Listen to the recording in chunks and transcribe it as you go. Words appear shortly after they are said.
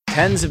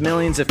Tens of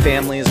millions of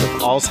families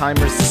with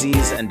Alzheimer's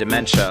disease and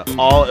dementia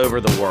all over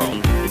the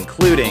world,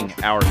 including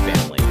our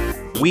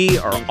family. We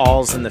are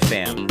Alls in the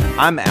Fam.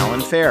 I'm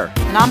Alan Fair.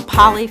 And I'm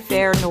Polly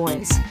Fair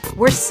Noyes.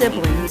 We're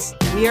siblings,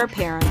 we are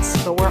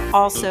parents, but we're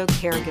also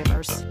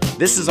caregivers.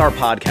 This is our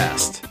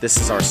podcast. This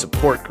is our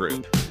support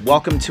group.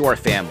 Welcome to our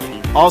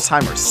family.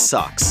 Alzheimer's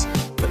sucks,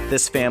 but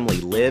this family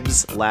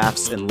lives,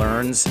 laughs, and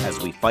learns as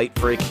we fight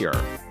for a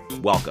cure.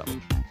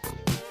 Welcome.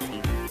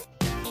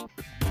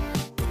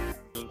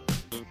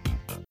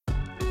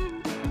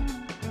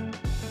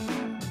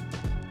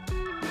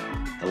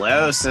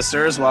 Hello,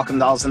 sisters. Welcome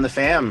to Alls in the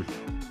Fam.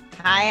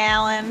 Hi,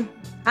 Alan.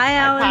 Hi,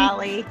 Alan. Hi,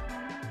 Polly.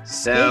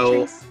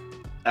 So,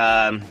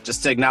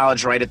 just to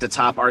acknowledge right at the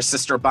top, our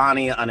sister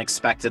Bonnie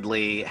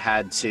unexpectedly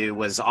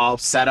was all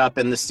set up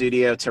in the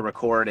studio to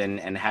record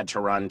and had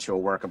to run to a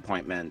work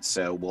appointment.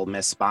 So we'll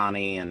miss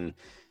Bonnie and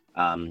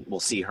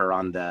we'll see her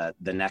on the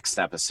next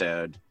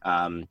episode.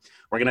 We're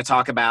going to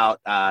talk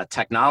about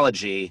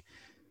technology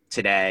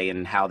today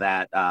and how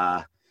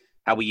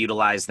we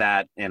utilize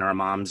that in our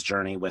mom's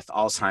journey with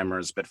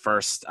Alzheimer's. But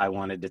first, I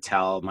wanted to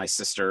tell my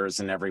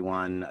sisters and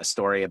everyone a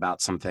story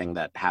about something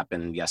that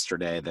happened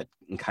yesterday that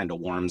kind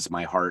of warms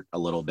my heart a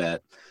little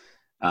bit.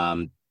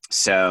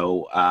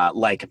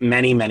 Like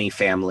many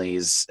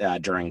families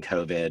during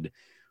COVID,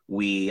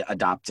 we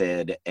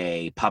adopted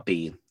a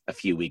puppy a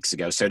few weeks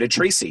ago. So did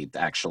Tracy,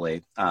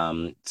 actually.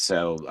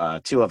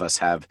 Two of us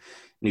have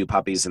new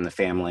puppies in the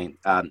family.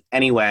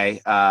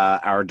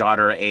 Our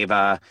daughter,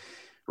 Ava,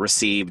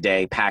 received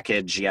a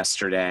package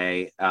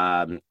yesterday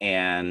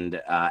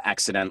and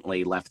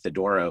accidentally left the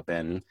door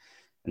open.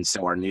 And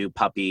so our new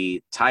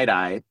puppy,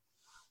 Tie-Dye,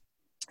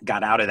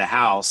 got out of the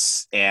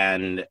house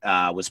and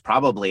was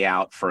probably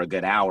out for a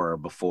good hour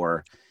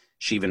before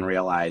she even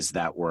realized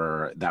that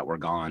we're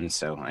gone.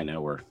 So I know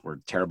we're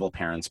terrible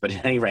parents, but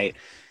at any rate,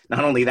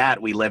 not only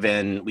that, we live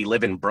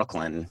in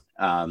Brooklyn.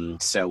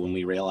 So when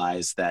we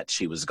realized that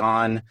she was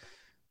gone,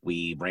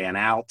 we ran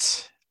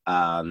out.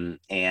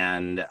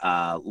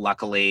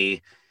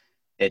 Luckily,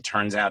 it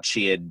turns out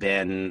she had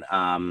been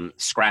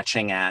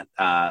scratching at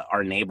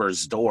our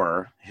neighbor's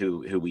door,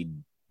 who we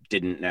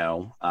didn't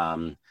know,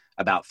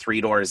 about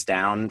 3 doors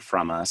down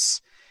from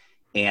us.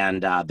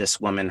 And this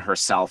woman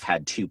herself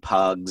had 2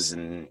 pugs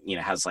and,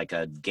 has like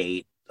a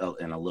gate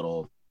in a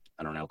little,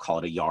 I don't know, call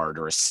it a yard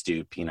or a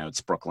stoop.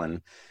 It's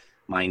Brooklyn,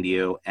 mind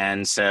you.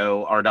 And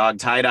so our dog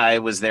Tie-Dye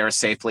was there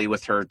safely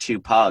with her 2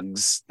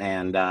 pugs,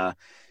 and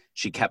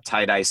she kept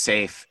Tie-Dye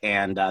safe,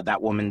 and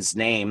that woman's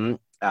name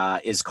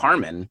is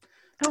Carmen,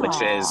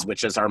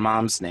 which is our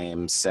mom's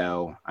name.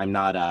 So I'm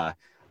not a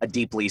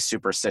deeply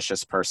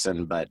superstitious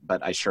person, but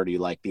I sure do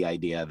like the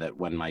idea that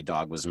when my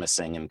dog was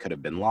missing and could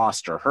have been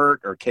lost or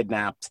hurt or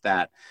kidnapped,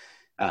 that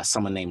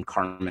someone named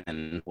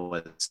Carmen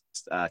was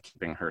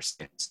keeping her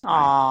safe.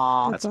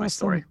 Aww, that's my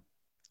story.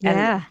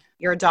 Yeah. And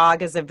your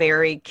dog is a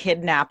very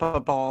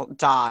kidnappable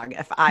dog.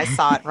 If I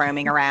saw it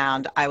roaming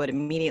around, I would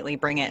immediately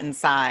bring it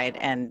inside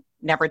and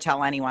never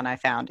tell anyone I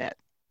found it.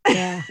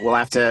 Yeah. We'll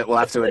have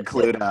to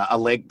include a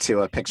link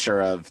to a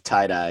picture of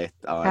Tie-Dye.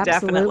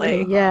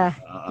 Definitely. Yeah.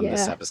 On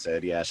this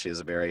episode. Yeah, she's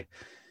a very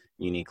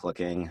unique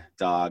looking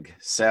dog.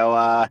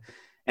 So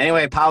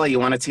anyway, Polly, you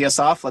want to tee us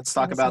off? Let's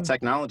talk about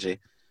technology.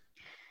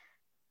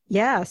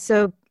 Yeah.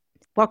 So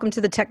welcome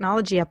to the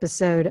technology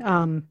episode.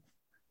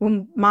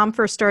 When Mom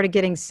first started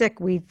getting sick,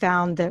 we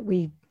found that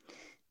we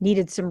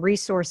needed some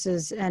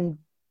resources, and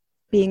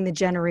being the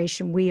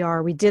generation we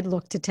are, we did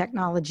look to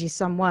technology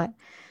somewhat.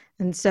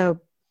 And so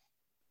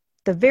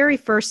the very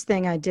first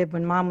thing I did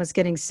when Mom was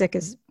getting sick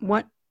is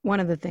one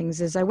of the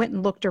things is I went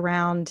and looked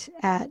around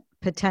at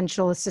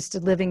potential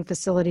assisted living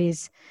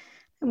facilities.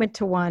 I went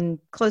to one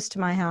close to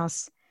my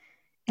house,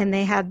 and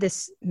they had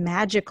this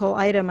magical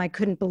item. I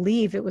couldn't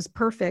believe it was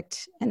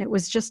perfect. And it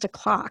was just a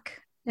clock,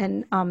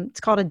 and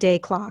it's called a Day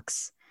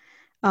Clocks.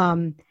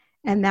 And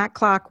that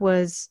clock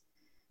was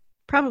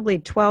probably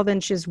 12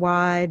 inches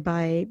wide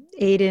by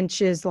 8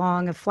 inches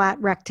long, a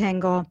flat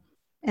rectangle.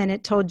 And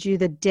it told you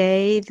the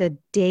day, the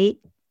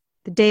date,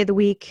 the day of the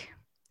week,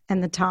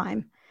 and the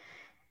time.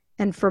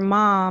 And for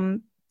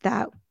Mom,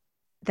 that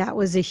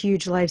was a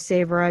huge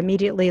lifesaver. I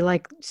immediately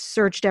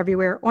searched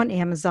everywhere on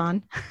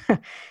Amazon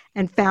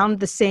and found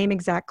the same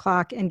exact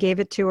clock and gave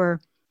it to her.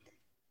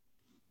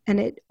 And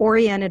it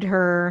oriented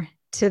her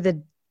to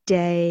the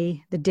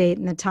day, the date,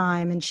 and the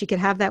time. And she could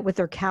have that with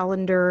her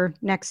calendar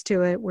next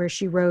to it, where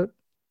she wrote,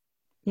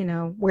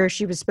 where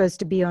she was supposed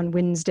to be on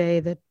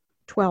Wednesday, the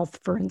 12th,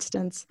 for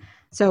instance.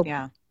 So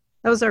yeah,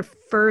 that was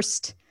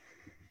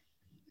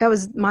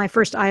my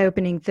first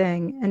eye-opening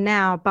thing. And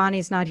now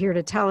Bonnie's not here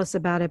to tell us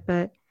about it,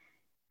 but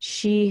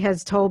she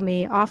has told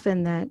me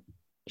often that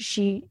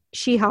she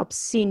helps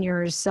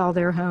seniors sell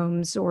their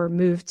homes or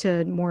move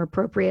to more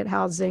appropriate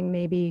housing,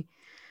 maybe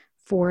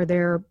for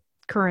their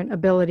current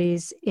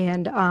abilities.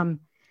 And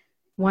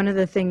one of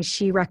the things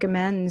she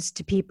recommends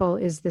to people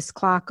is this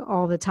clock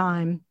all the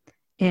time.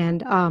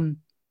 And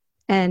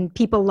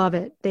people love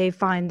it. They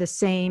find the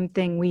same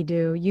thing we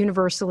do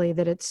universally,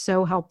 that it's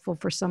so helpful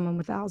for someone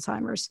with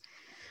Alzheimer's.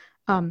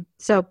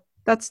 So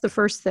That's the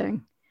first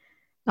thing.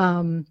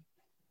 A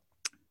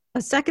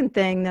second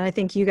thing that I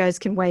think you guys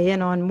can weigh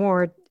in on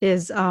more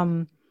is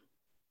Mom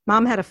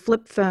had a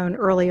flip phone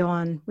early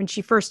on when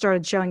she first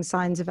started showing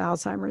signs of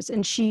Alzheimer's,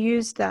 and she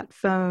used that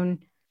phone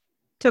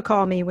to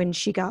call me when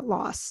she got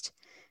lost.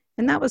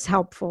 And that was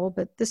helpful,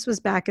 but this was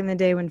back in the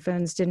day when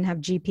phones didn't have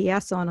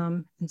GPS on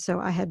them. And so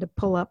I had to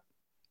pull up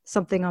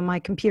something on my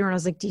computer, and I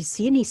was like, do you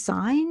see any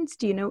signs?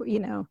 Do you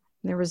know,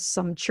 there was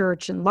some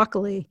church, and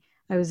luckily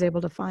I was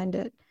able to find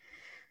it.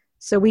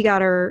 So we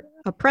got her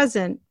a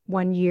present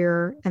one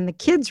year, and the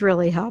kids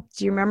really helped.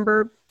 Do you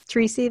remember,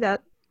 Tracy,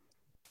 that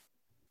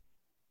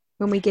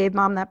when we gave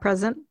Mom that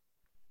present?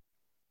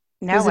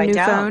 No, I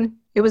don't. Phone.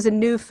 It was a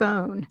new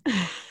phone.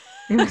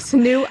 It was a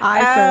new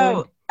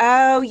iPhone.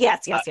 Oh,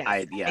 yes.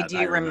 I do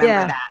remember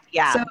that.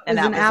 Yeah. So it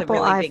was an Apple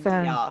iPhone. Big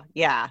deal.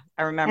 Yeah,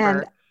 I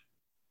remember.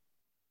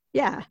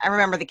 I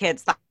remember the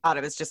kids thought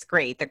it was just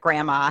great that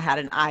Grandma had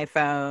an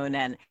iPhone,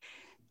 and,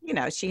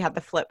 she had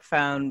the flip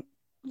phone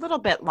a little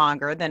bit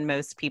longer than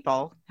most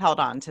people held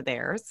on to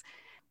theirs.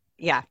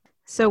 Yeah.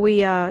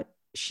 So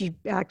she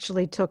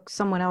actually took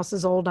someone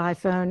else's old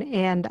iPhone,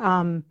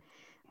 and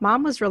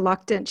Mom was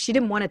reluctant. She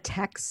didn't want to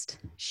text.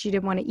 She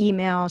didn't want to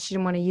email. She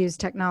didn't want to use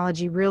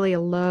technology, really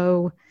a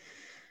low.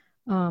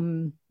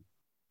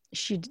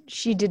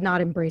 She did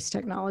not embrace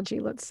technology.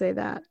 Let's say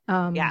that.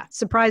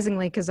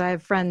 Surprisingly, because I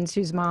have friends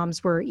whose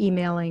moms were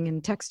emailing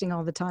and texting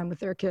all the time with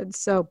their kids.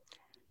 So,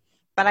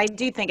 but I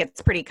do think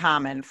it's pretty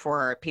common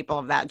for people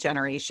of that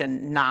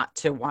generation not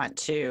to want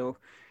to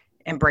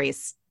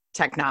embrace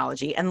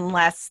technology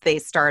unless they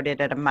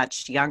started at a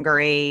much younger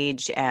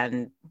age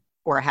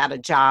or had a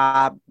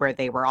job where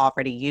they were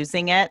already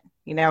using it.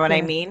 You know what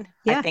I mean?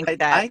 Yeah. I think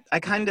that I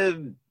kind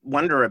of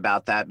wonder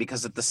about that,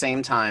 because at the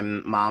same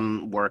time,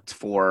 Mom worked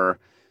for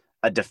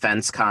a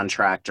defense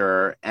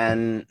contractor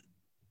and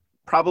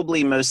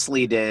probably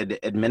mostly did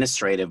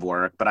administrative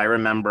work. But I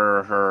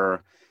remember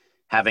her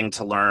having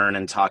to learn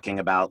and talking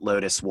about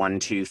Lotus 1,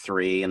 2,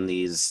 3 and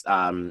these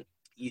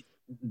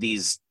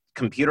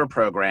computer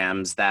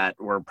programs that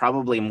were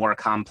probably more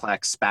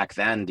complex back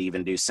then to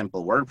even do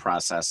simple word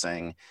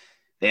processing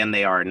than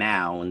they are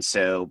now. And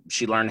so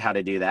she learned how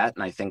to do that.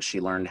 And I think she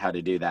learned how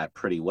to do that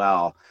pretty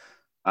well.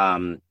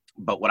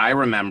 But what I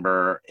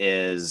remember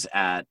is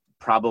at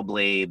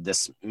probably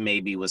this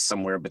maybe was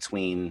somewhere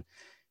between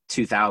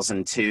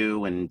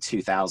 2002 and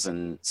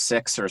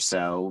 2006 or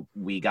so,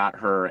 we got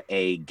her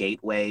a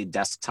Gateway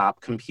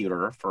desktop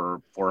computer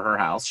for her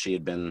house. She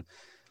had been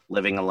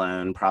living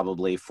alone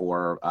probably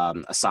for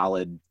a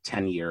solid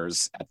 10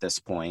 years at this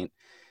point.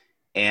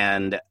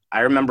 And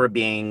I remember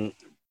being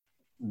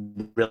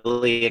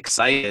really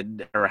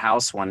excited at her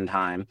house one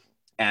time,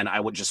 and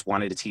I just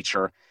wanted to teach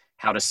her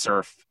how to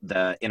surf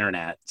the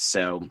internet.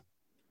 So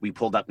we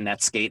pulled up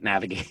Netscape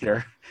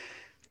Navigator,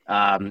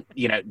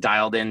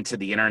 dialed into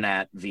the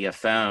internet via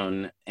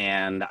phone,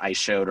 and I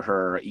showed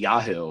her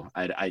Yahoo.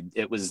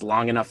 It was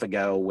long enough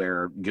ago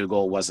where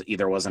Google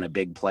wasn't a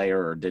big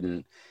player or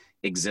didn't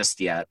exist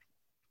yet.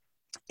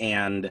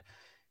 And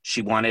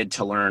she wanted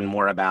to learn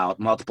more about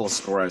multiple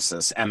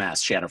sclerosis,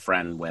 MS. She had a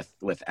friend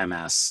with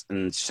MS.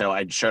 And so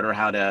I showed her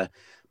how to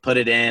put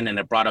it in, and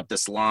it brought up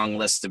this long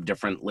list of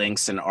different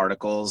links and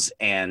articles,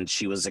 and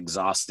she was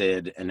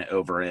exhausted and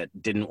over it,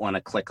 didn't want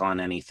to click on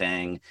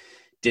anything.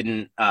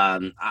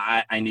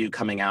 I knew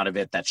coming out of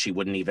it that she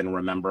wouldn't even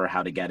remember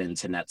how to get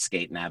into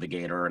Netscape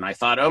Navigator. And I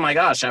thought, oh my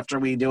gosh, after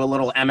we do a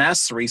little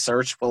MS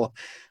research, we'll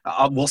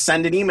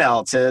send an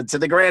email to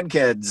the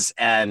grandkids.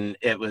 And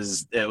it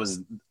was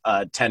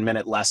a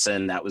 10-minute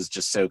lesson that was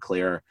just so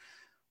clear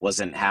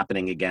wasn't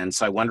happening again.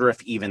 So I wonder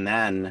if even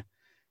then,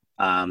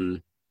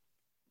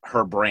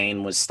 her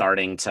brain was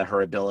starting to,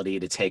 her ability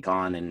to take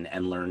on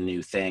and learn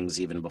new things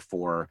even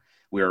before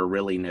we were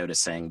really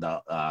noticing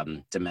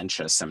the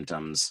dementia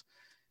symptoms,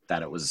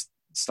 that it was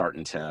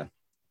starting to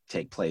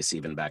take place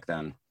even back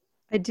then.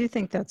 I do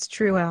think that's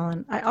true,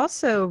 Alan. I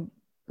also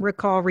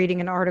recall reading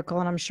an article,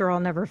 and I'm sure I'll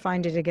never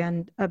find it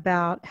again,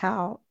 about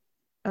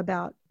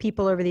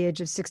people over the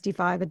age of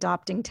 65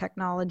 adopting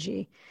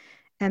technology,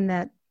 and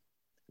that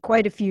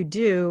quite a few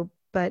do,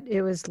 but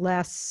it was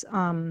less,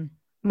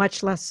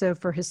 much less so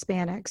for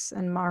Hispanics.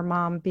 And our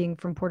mom, being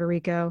from Puerto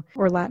Rico,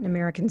 or Latin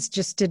Americans,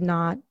 just did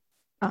not,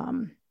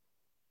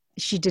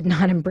 she did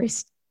not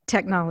embrace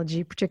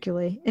technology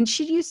particularly. And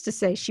she used to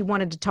say she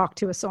wanted to talk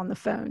to us on the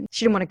phone.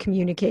 She didn't want to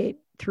communicate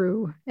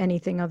through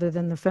anything other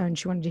than the phone.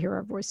 She wanted to hear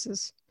our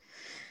voices.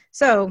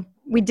 So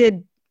we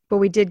did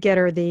get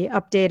her the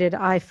updated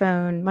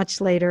iPhone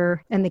much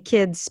later, and the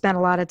kids spent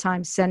a lot of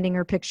time sending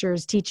her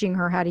pictures, teaching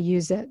her how to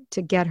use it,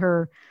 to get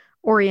her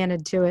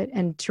oriented to it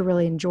and to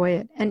really enjoy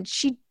it. And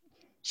she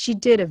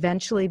did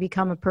eventually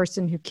become a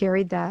person who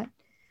carried that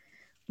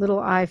little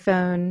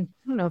iPhone.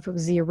 I don't know if it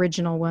was the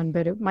original one,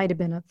 but it might have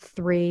been an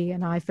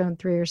iPhone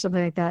 3 or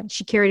something like that.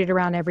 She carried it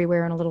around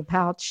everywhere in a little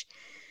pouch.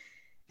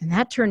 And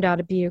that turned out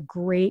to be a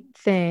great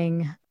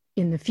thing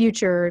in the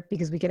future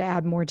because we could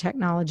add more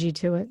technology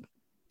to it.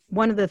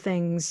 One of the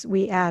things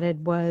we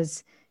added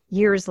was,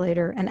 years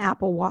later, an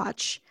Apple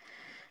Watch.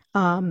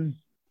 And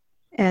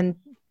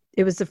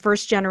it was the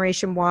first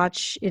generation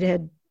watch. It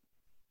had,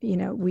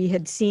 we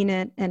had seen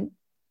it. And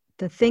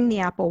the thing the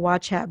Apple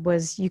Watch had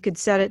was you could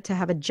set it to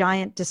have a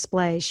giant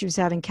display. She was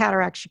having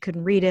cataracts. She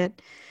couldn't read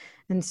it.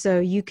 And so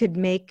you could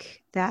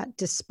make that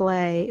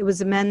display. It was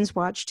a men's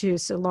watch too,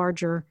 so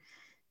larger.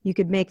 You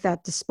could make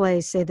that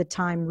display say the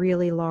time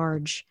really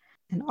large.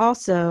 And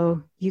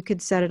also you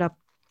could set it up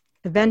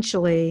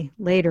eventually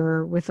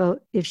later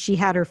if she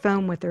had her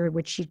phone with her,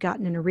 which she'd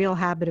gotten in a real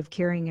habit of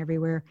carrying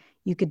everywhere,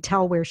 you could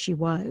tell where she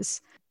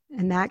was.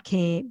 And that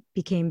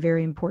became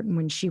very important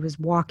when she was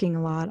walking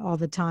a lot all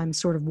the time,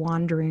 sort of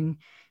wandering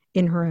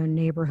in her own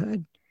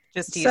neighborhood.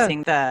 Just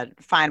using the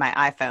Find My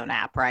iPhone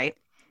app, right?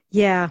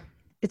 Yeah.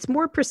 It's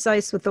more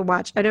precise with the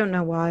watch. I don't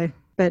know why,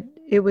 but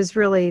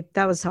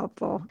that was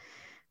helpful.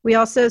 We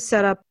also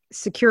set up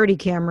security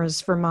cameras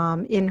for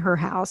Mom in her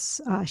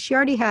house. She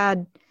already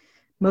had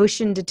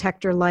motion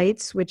detector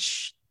lights,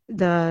 which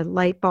the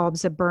light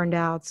bulbs had burned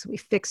out. So we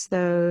fixed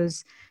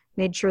those,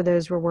 made sure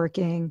those were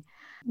working.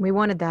 We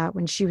wanted that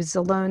when she was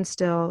alone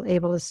still,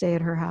 able to stay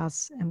at her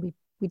house. And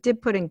we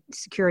did put in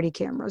security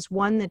cameras,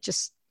 one that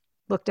just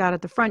looked out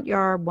at the front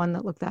yard, one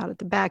that looked out at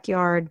the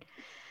backyard,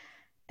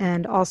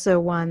 and also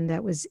one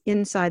that was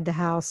inside the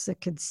house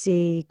that could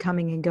see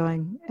coming and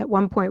going. At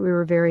one point, we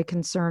were very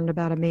concerned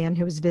about a man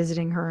who was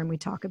visiting her, and we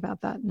talk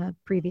about that in a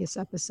previous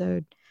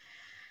episode.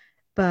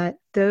 But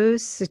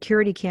those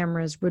security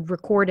cameras would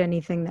record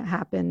anything that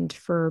happened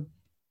for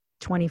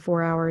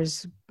 24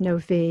 hours, no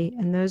fee.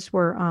 And those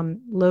were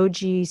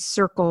Logi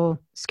Circle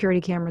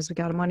security cameras. We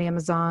got them on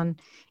Amazon,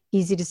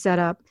 easy to set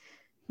up.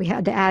 We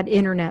had to add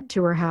internet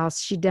to her house.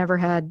 She never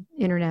had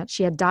internet.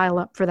 She had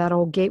dial-up for that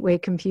old gateway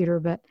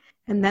computer,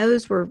 and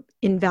those were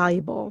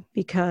invaluable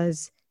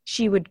because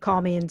she would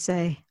call me and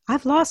say,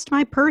 I've lost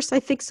my purse. I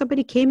think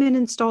somebody came in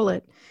and stole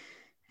it.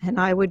 And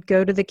I would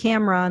go to the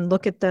camera and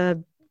look at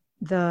the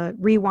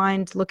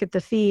rewind, look at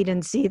the feed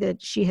and see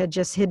that she had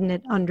just hidden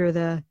it under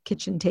the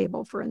kitchen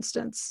table, for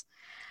instance.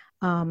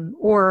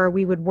 Or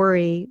we would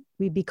worry,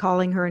 we'd be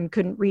calling her and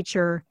couldn't reach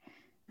her.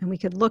 And we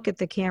could look at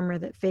the camera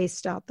that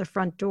faced out the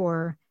front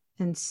door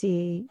and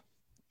see,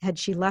 had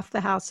she left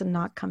the house and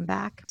not come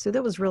back? So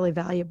that was really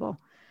valuable.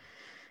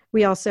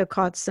 We also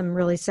caught some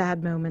really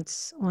sad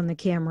moments on the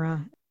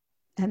camera,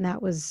 and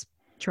that was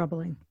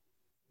troubling.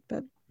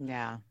 But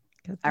yeah,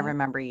 I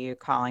remember you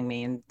calling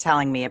me and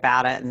telling me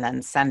about it and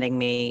then sending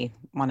me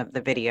one of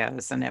the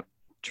videos, and it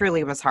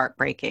truly was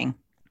heartbreaking.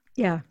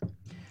 Yeah.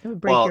 It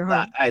would break your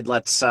heart.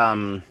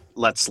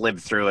 Let's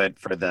live through it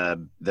for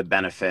the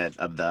benefit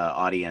of the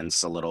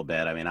audience a little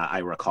bit. I mean, I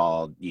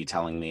recall you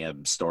telling me a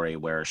story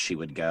where she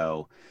would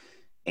go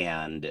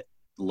and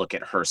look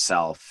at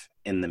herself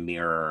in the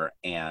mirror,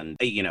 and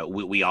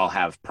we all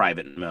have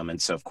private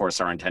moments, so of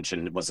course our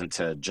intention wasn't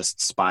to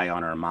just spy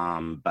on our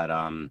mom, but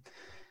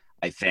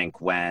I think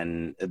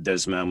when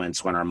those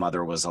moments when our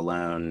mother was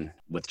alone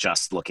with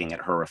just looking at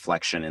her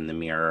reflection in the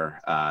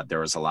mirror, there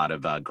was a lot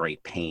of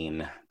great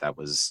pain that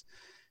was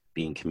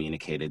being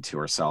communicated to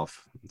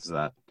herself. Is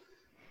that?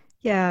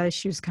 Yeah,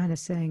 she was kind of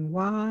saying,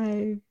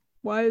 why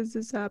is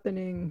this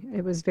happening?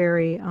 It was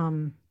very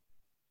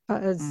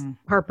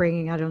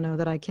heartbreaking. I don't know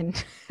that I can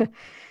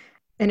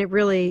and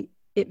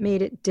it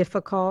made it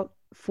difficult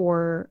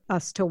for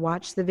us to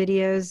watch the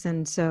videos.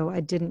 And so I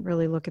didn't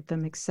really look at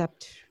them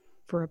except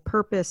for a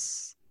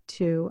purpose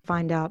to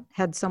find out,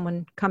 had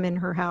someone come in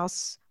her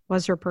house,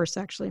 was her purse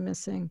actually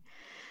missing?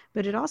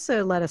 But it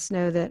also let us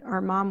know that our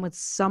mom was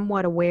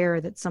somewhat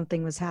aware that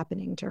something was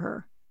happening to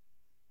her.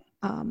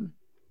 And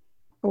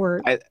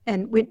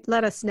it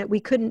let us know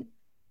we couldn't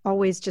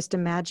always just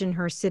imagine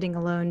her sitting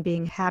alone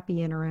being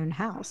happy in her own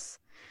house.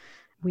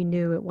 We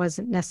knew it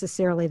wasn't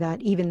necessarily that,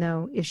 even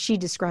though if she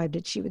described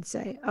it, she would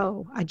say,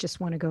 oh, I just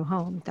want to go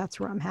home. That's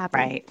where I'm happy.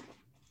 Right.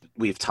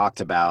 We've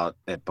talked about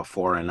it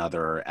before in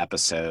other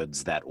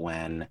episodes that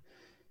when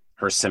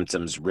her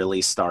symptoms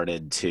really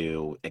started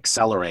to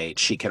accelerate,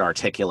 she could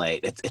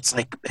articulate, it's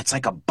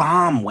like a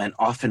bomb went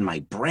off in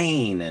my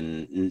brain,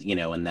 and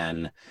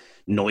then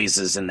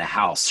noises in the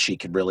house she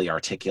could really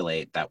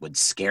articulate that would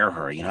scare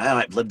her.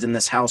 I've lived in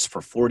this house for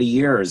 40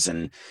 years,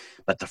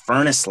 but the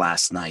furnace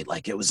last night,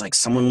 like it was like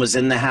someone was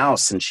in the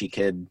house, and she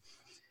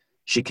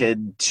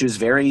was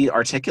very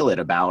articulate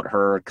about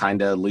her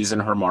kind of losing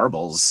her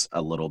marbles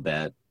a little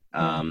bit,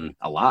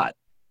 a lot,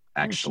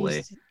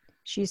 actually.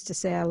 She used to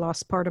say, I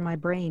lost part of my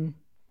brain.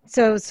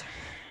 So it's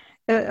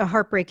a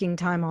heartbreaking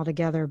time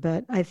altogether,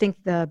 but I think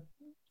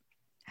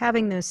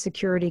having those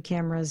security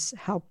cameras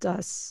helped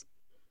us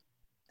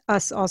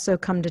also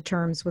come to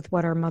terms with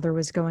what our mother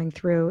was going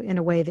through in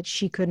a way that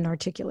she couldn't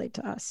articulate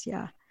to us.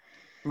 Yeah.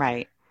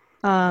 Right.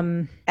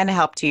 And it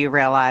helped you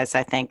realize,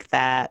 I think,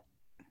 that,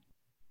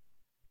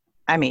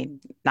 I mean,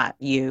 not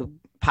you,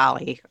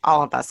 Polly,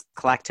 all of us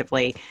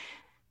collectively,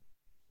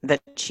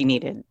 that she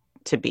needed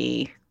to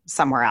be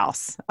somewhere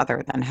else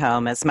other than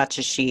home, as much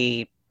as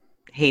she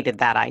hated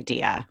that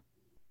idea.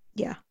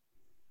 Yeah.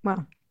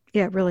 Well,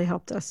 yeah, it really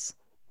helped us.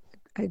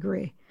 I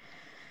agree.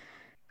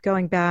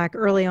 Going back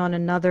early on,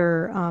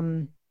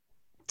 another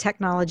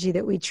technology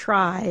that we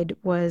tried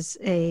was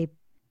a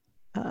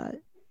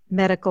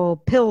medical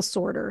pill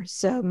sorter.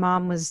 So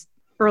mom was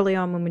early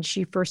on when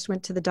she first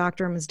went to the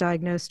doctor and was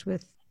diagnosed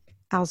with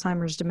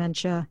Alzheimer's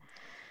dementia.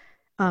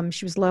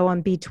 She was low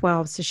on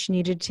B12, so she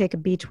needed to take a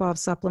B12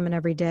 supplement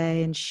every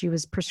day, and she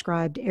was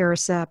prescribed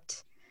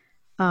Aricept.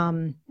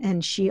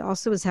 And she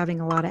also was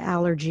having a lot of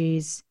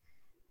allergies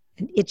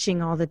and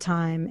itching all the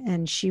time,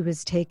 and she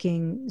was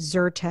taking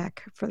Zyrtec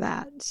for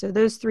that. So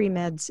those 3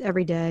 meds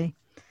every day,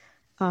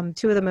 2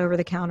 of them over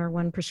the counter,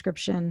 1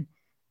 prescription.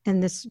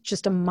 And this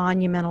just a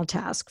monumental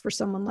task for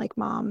someone like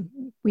mom.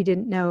 We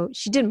didn't know,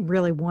 she didn't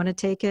really want to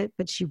take it,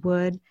 but she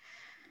would.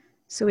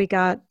 So we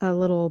got a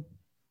little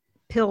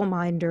pill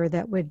minder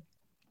that would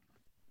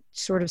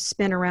sort of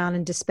spin around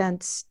and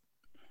dispense,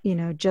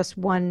 just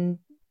 1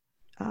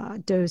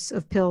 dose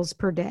of pills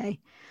per day.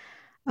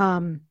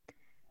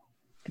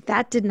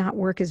 That did not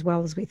work as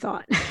well as we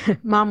thought.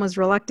 Mom was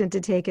reluctant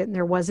to take it, and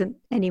there wasn't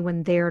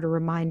anyone there to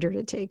remind her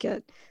to take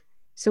it.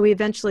 So we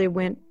eventually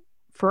went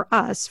for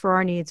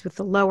our needs, with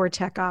the lower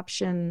tech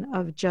option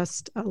of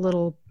just a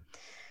little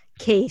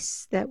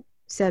case that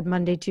said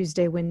Monday,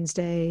 Tuesday,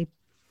 Wednesday.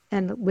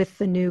 And with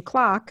the new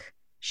clock,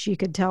 she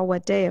could tell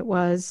what day it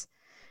was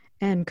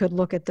and could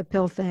look at the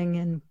pill thing,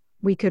 and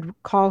we could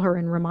call her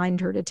and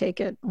remind her to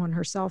take it on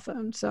her cell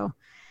phone. So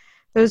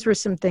those were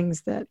some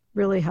things that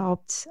really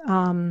helped.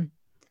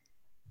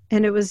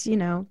 And it was,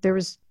 there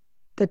was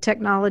the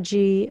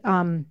technology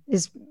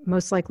is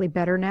most likely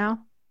better now,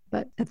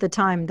 but at the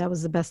time that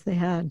was the best they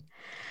had.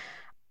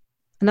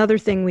 Another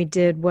thing we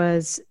did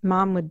was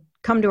mom would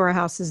come to our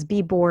houses,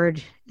 be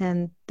bored,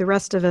 and the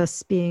rest of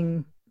us,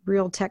 being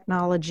real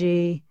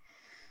technology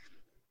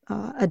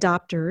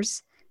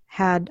adopters,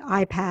 had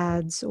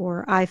iPads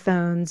or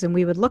iPhones, and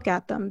we would look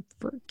at them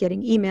for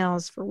getting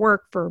emails, for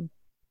work, for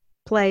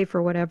play,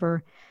 for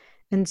whatever.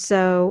 And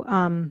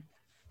so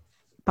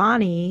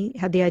Bonnie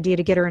had the idea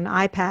to get her an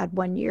iPad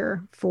one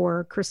year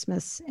for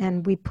Christmas,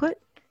 and we put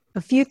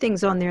a few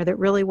things on there that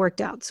really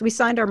worked out. So we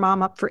signed our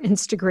mom up for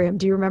Instagram.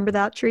 Do you remember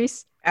that,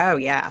 Therese? Oh,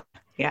 yeah.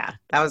 Yeah,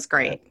 that was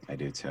great. I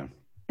do too.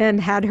 And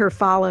had her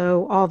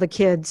follow all the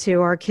kids who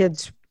our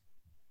kids,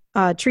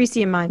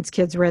 Tracy and mine's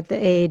kids were at the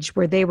age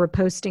where they were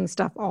posting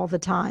stuff all the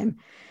time.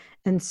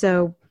 And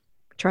so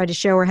tried to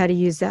show her how to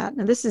use that.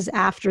 Now, this is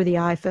after the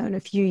iPhone, a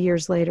few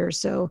years later.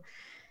 So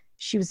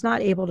she was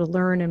not able to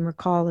learn and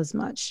recall as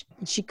much.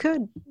 She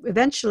could.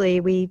 Eventually,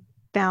 we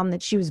found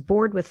that she was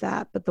bored with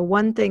that. But the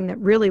one thing that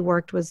really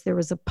worked was there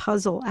was a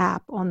puzzle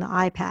app on the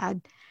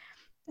iPad.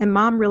 And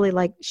mom really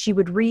she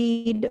would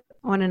read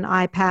on an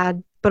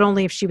iPad, but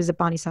only if she was at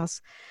Bonnie's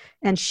house.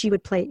 And she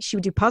would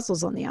do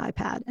puzzles on the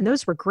iPad. And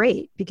those were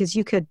great because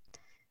you could,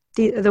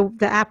 the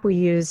app we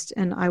used,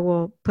 and I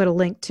will put a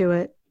link to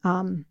it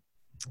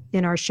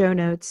in our show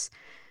notes,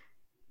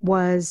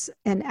 was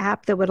an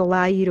app that would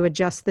allow you to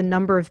adjust the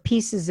number of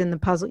pieces in the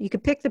puzzle. You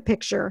could pick the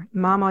picture.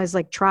 Mom always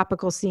liked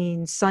tropical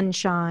scenes,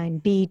 sunshine,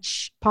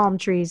 beach, palm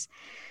trees.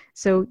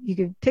 So you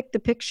could pick the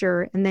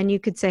picture, and then you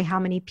could say how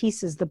many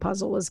pieces the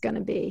puzzle was going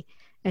to be.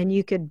 And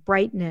you could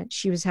brighten it.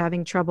 She was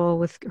having trouble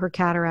with her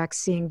cataracts,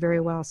 seeing very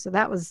well. So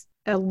that was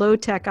a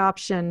low-tech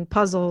option.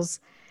 Puzzles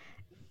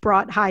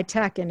brought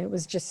high-tech, and it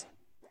was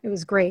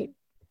great.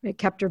 It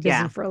kept her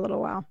busy for a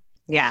little while.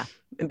 Yeah,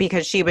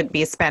 because she would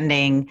be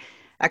spending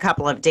a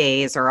couple of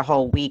days or a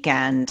whole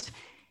weekend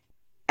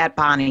at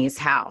Bonnie's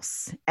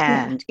house.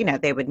 And,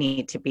 they would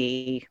need to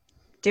be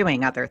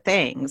doing other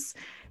things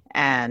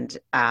and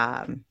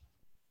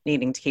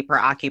needing to keep her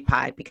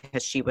occupied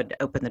because she would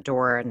open the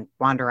door and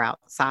wander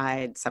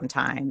outside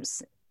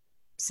sometimes.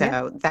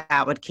 So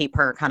that would keep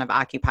her kind of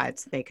occupied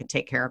so they could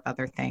take care of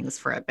other things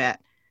for a bit,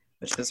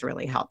 which was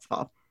really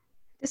helpful.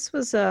 This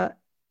was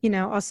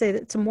I'll say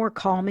that it's a more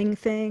calming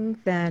thing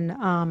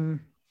than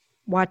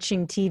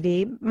watching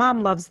TV.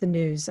 Mom loves the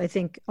news. I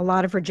think a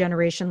lot of her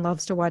generation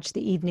loves to watch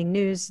the evening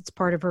news. It's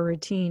part of her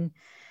routine.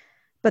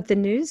 But the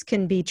news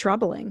can be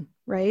troubling,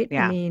 right?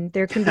 Yeah. I mean,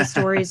 there can be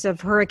stories of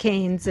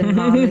hurricanes, and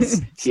mom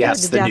is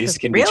yes, the news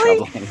can be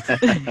troubling.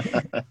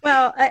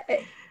 Well,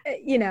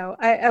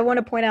 I want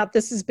to point out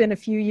this has been a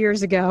few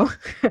years ago.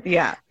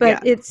 Yeah.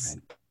 But it's,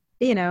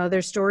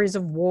 there's stories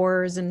of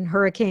wars and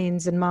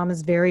hurricanes, and mom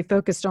is very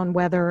focused on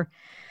weather.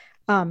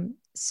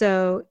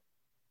 So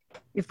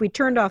if we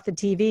turned off the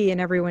TV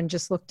and everyone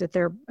just looked at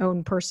their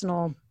own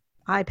personal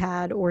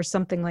iPad or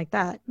something like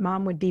that,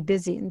 mom would be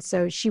busy. And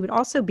so she would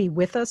also be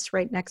with us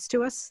right next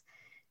to us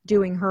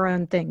doing her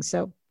own thing.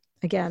 So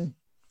again,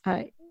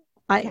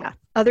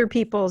 other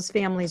people's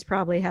families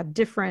probably have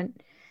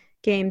different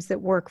games that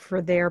work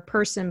for their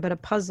person, but a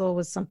puzzle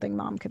was something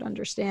mom could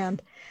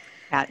understand.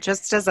 Yeah,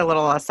 just as a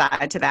little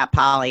aside to that,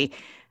 Polly,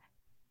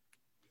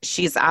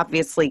 she's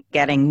obviously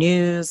getting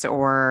news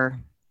or,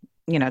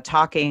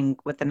 talking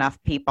with enough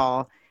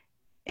people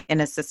in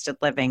assisted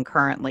living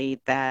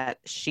currently that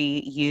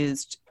she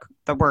used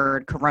the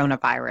word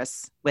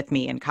coronavirus with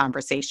me in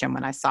conversation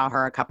when I saw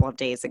her a couple of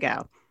days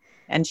ago.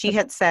 And she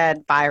had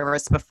said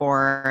virus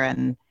before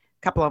and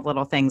a couple of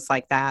little things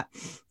like that.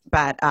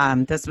 But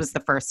this was the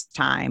first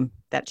time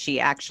that she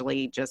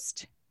actually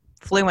just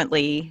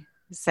fluently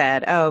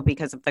said, oh,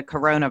 because of the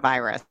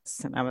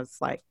coronavirus. And I was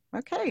like,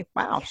 Okay.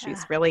 Wow. Yeah.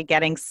 She's really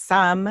getting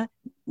some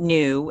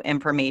new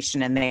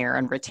information in there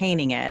and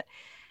retaining it,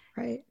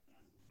 Right.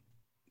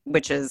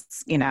 which is,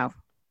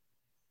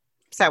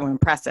 so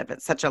impressive.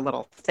 It's such a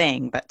little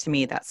thing, but to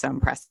me, that's so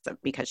impressive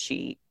because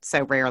she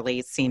so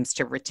rarely seems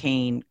to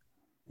retain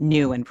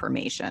new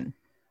information.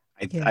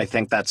 I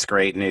think that's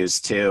great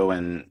news too.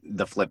 And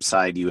the flip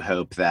side, you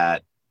hope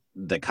that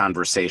the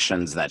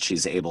conversations that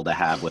she's able to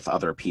have with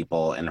other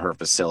people in her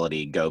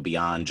facility go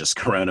beyond just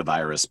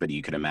coronavirus, but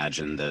you can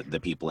imagine the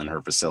people in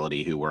her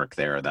facility who work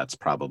there. That's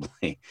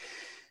probably,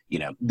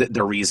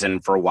 the reason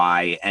for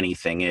why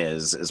anything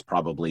is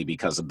probably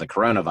because of the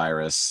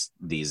coronavirus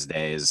these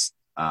days.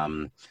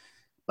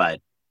 But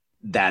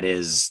that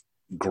is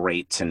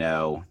great to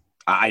know.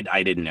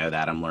 I didn't know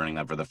that. I'm learning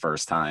that for the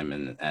first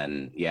time.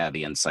 And yeah,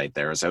 the insight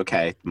there is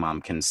okay.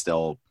 Mom can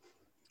still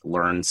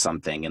learn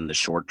something in the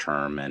short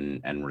term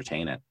and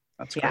retain it.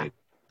 That's great.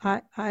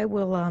 I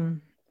will,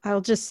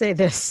 I'll just say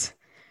this.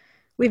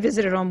 We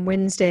visited on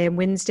Wednesday, and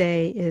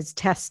Wednesday is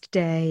test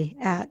day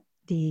at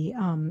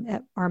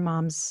at our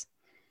mom's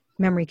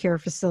memory care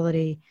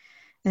facility.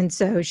 And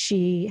so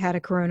she had a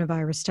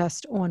coronavirus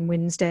test on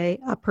Wednesday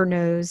up her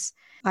nose.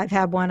 I've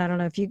had one. I don't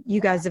know if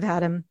you guys have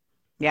had them.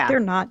 Yeah. They're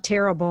not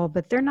terrible,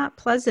 but they're not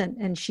pleasant.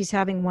 And she's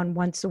having one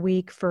once a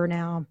week for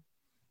now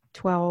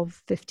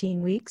 12,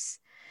 15 weeks.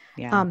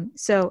 Yeah.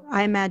 So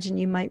I imagine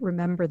you might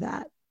remember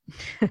that.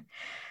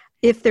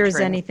 If there's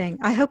True. anything,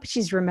 I hope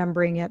she's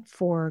remembering it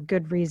for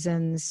good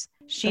reasons.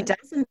 She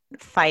doesn't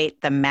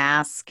fight the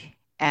mask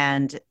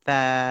and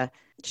the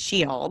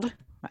shield,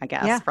 I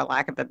guess, for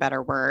lack of a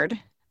better word,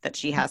 that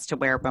she has to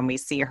wear when we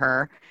see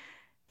her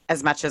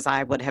as much as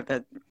I would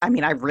have. I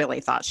really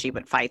thought she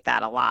would fight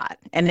that a lot,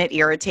 and it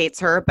irritates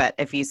her. But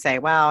if you say,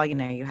 well,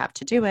 you have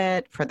to do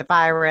it for the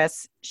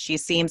virus, she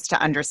seems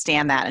to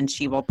understand that, and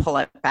she will pull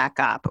it back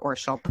up, or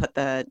she'll put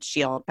the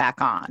shield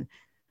back on.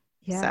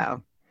 Yeah.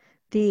 So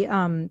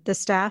the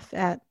staff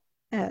at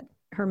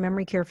her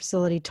memory care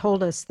facility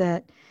told us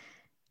that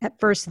at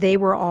first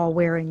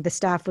the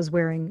staff was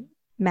wearing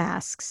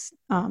masks.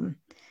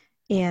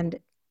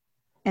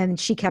 And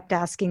she kept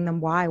asking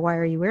them, why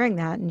are you wearing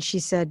that? And she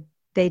said,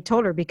 they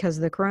told her because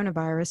of the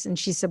coronavirus. And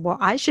she said, well,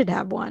 I should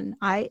have one.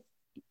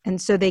 And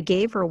so they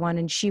gave her one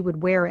and she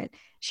would wear it.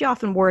 She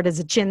often wore it as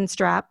a chin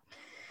strap,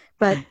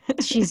 but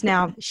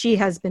she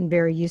has been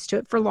very used to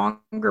it for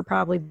longer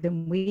probably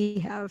than we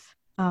have.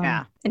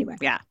 Anyway.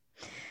 Yeah.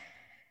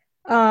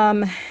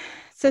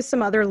 So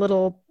some other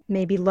little,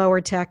 maybe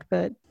lower tech,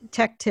 but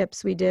tech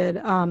tips we did.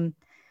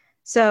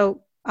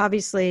 So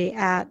obviously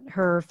at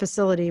her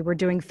facility, we're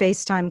doing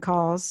FaceTime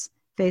calls.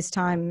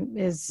 FaceTime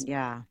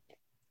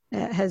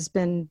has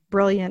been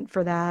brilliant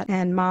for that.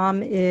 And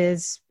Mom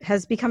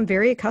has become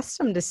very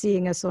accustomed to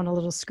seeing us on a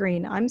little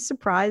screen. I'm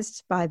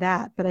surprised by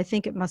that, but I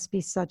think it must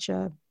be such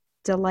a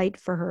delight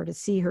for her to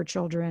see her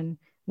children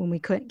when we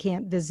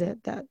can't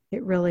visit, that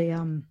it really,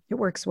 it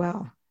works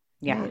well.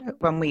 Yeah. Right?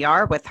 When we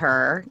are with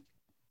her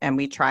and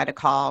we try to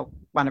call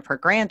one of her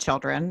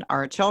grandchildren,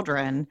 our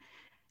children,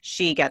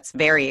 she gets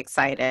very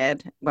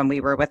excited. When we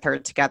were with her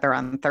together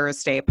on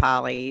Thursday,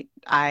 Polly,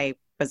 I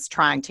was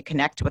trying to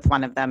connect with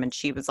one of them and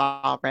she was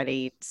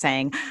already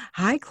saying,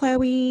 hi,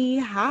 Chloe,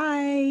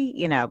 hi,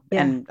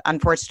 and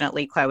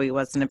unfortunately Chloe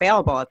wasn't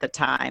available at the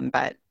time,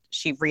 but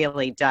she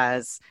really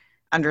does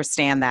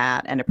understand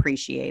that and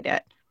appreciate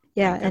it.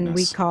 Yeah. And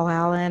we call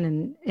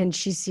Alan and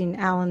she's seen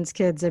Alan's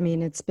kids. I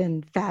mean, it's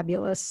been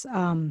fabulous.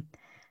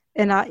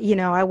 And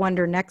I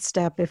wonder next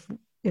step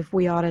if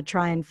we ought to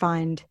try and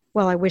find,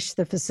 well, I wish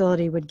the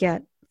facility would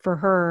get for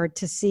her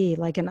to see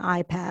like an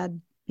iPad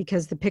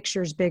because the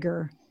picture's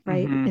bigger,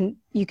 right? Mm-hmm. And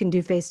you can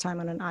do FaceTime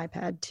on an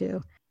iPad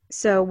too.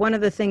 So one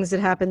of the things that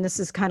happened, this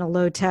is kind of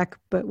low tech,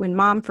 but when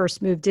Mom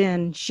first moved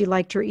in, she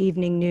liked her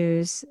evening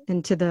news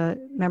into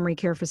the memory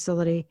care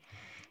facility.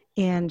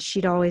 And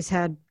she'd always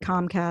had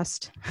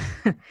Comcast.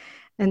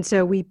 And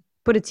so we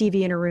put a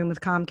TV in her room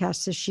with Comcast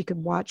so she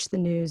could watch the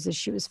news as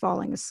she was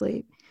falling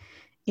asleep.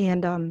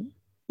 And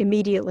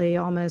immediately,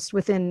 almost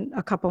within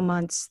a couple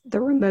months, the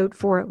remote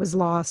for it was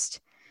lost.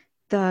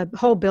 The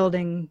whole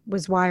building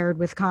was wired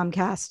with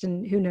Comcast,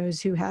 and who knows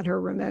who had her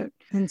remote.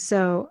 And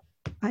so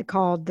I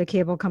called the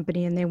cable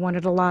company, and they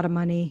wanted a lot of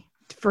money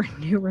for a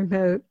new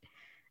remote.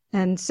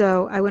 And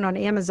so I went on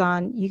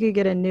Amazon. You could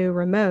get a new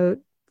remote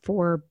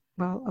for,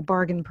 well, a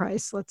bargain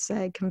price, let's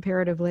say,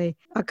 comparatively.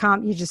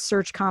 You just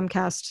search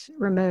Comcast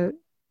remote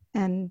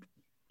and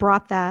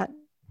brought that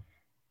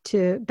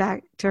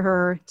back to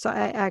her. So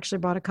I actually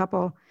bought a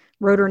couple,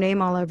 wrote her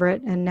name all over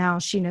it, and now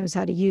she knows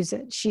how to use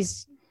it.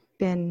 She's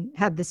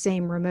had the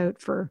same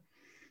remote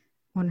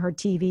on her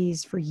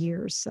TVs for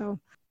years. So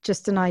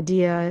just an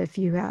idea, if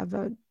you have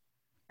an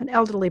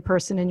elderly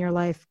person in your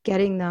life,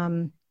 getting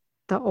them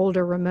the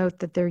older remote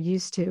that they're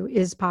used to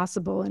is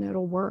possible and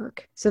it'll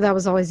work. So that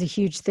was always a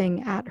huge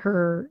thing at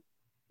her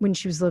when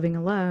she was living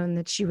alone,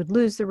 that she would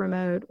lose the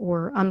remote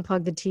or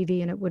unplug the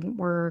TV and it wouldn't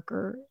work,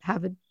 or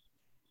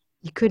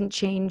you couldn't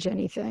change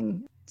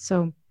anything.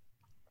 So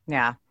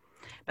yeah,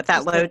 but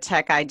that low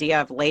tech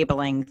idea of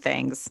labeling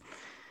things,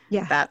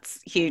 Yeah.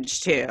 That's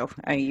huge too.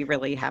 You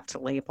really have to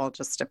label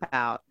just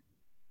about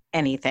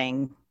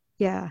anything.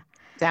 Yeah.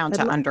 Down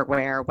to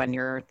underwear when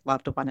your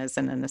loved one is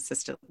in an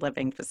assisted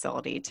living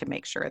facility to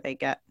make sure they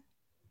get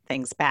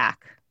things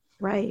back.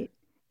 Right.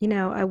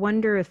 I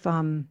wonder if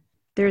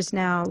there's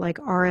now like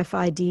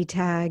RFID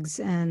tags,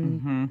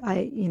 and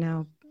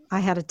I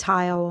had a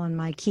tile on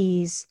my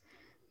keys.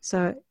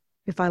 So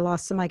if I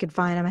lost them, I could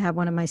find them. I had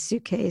one in my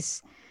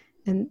suitcase.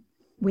 And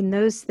when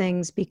those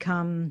things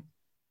become,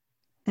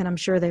 and I'm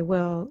sure they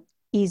will,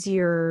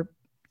 easier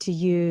to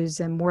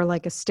use and more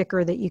like a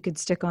sticker that you could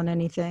stick on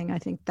anything, I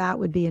think that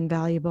would be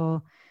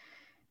invaluable.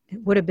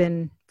 It would have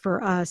been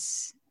for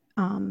us.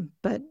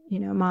 But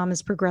mom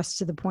has progressed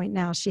to the point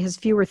now she has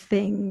fewer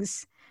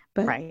things,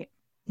 but right.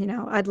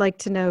 I'd like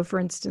to know, for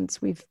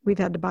instance, we've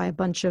had to buy a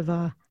bunch of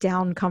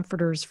down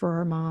comforters for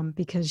our mom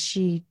because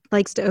she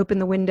likes to open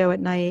the window at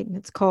night and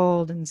it's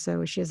cold. And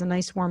so she has a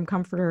nice warm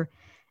comforter,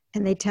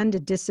 and they tend to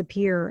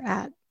disappear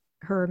at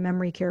her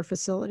memory care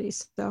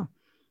facilities. So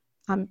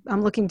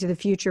I'm looking to the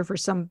future for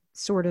some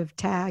sort of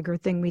tag or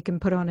thing we can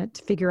put on it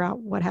to figure out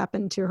what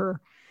happened to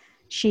her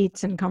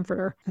sheets and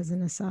comforter, as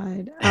an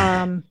aside.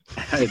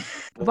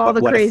 Of all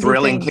the what crazy a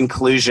thrilling things.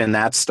 conclusion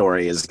that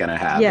story is going to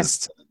have.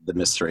 Yes. Is the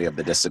mystery of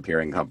the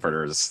disappearing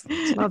comforters.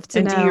 Love to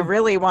and know. do you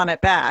really want it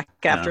back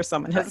after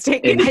someone has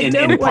taken it?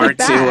 In part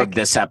 2 of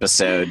this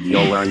episode,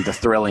 you'll learn the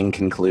thrilling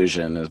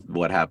conclusion of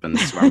what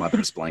happens to our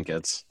mother's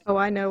blankets. Oh,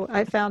 I know.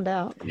 I found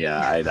out. Yeah,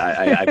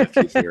 I have a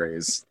few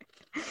theories.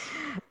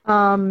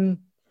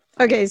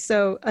 Okay,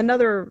 so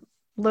another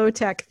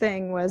low-tech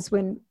thing was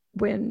when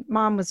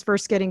mom was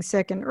first getting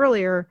sick and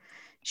earlier,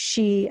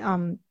 we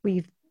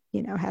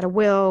had a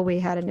will, we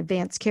had an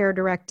advanced care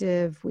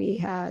directive,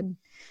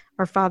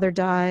 our father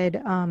died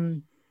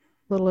a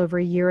little over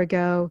a year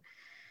ago.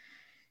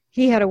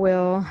 He had a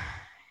will,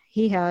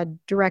 he had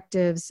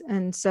directives,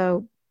 and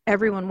so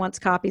everyone wants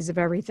copies of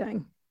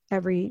everything.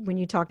 When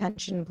you talk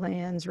pension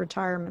plans,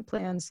 retirement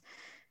plans,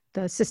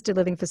 the assisted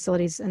living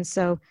facilities, and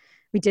so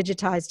we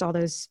digitized all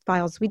those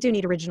files. We do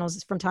need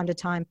originals from time to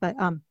time, but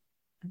I'd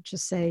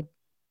just say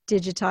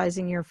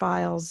digitizing your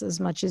files as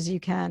much as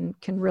you can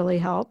really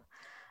help,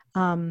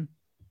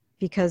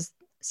 because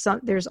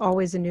there's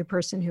always a new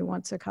person who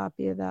wants a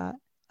copy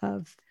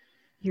of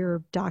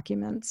your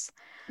documents.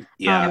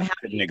 Yeah, I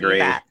couldn't agree.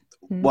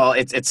 Mm-hmm. Well,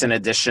 it's in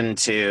addition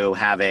to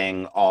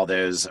having all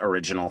those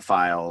original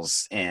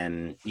files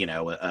in,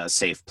 a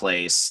safe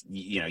place.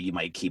 You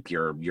might keep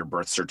your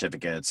birth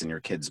certificates and your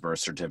kids' birth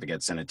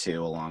certificates in it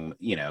too, along,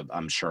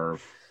 I'm sure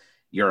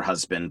your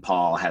husband,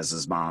 Paul, has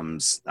his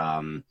mom's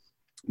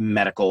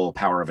medical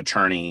power of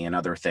attorney and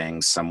other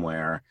things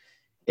somewhere.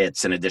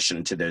 It's in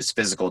addition to those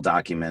physical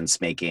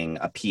documents, making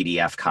a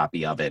PDF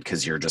copy of it,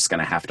 because you're just going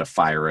to have to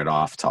fire it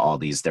off to all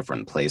these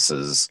different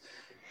places.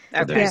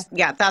 Okay.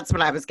 Yeah, that's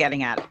what I was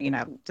getting at.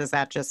 Does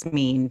that just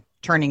mean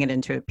turning it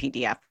into a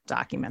PDF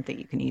document that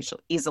you can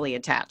easily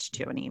attach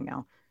to an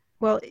email?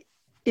 Well,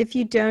 if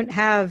you didn't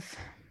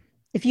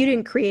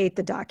create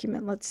the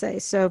document, let's say,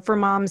 so for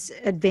mom's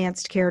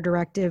advanced care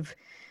directive,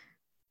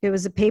 it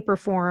was a paper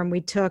form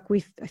we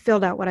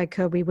filled out what I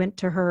could. We went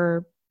to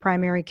her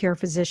primary care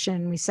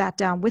physician. We sat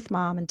down with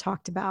mom and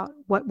talked about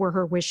what were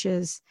her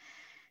wishes,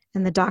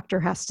 and the doctor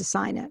has to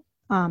sign it.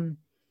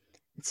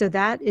 So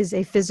that is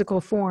a physical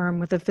form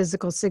with a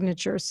physical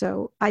signature.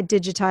 So I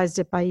digitized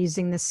it by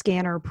using the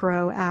Scanner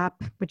Pro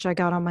app, which I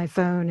got on my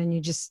phone, and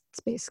it's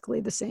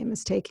basically the same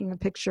as taking a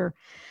picture.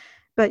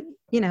 But,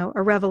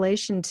 a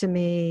revelation to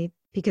me,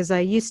 because I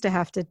used to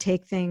have to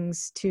take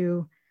things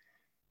to,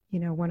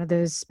 one of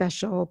those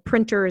special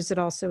printers. It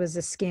also is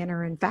a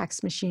scanner and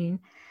fax machine.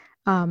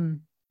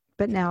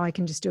 But now I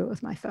can just do it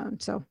with my phone.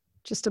 So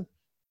just a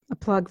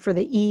plug for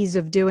the ease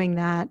of doing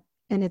that.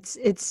 And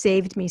it's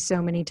saved me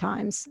so many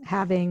times,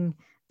 having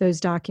those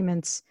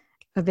documents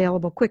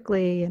available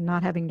quickly and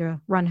not having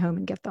to run home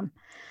and get them.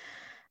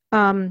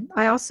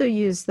 I also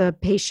use the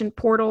patient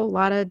portal. A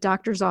lot of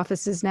doctors'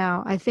 offices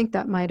now, I think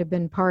that might have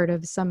been part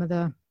of some of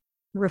the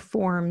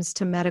reforms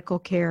to medical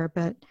care,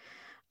 but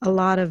a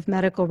lot of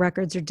medical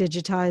records are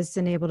digitized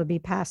and able to be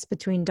passed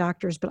between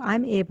doctors. But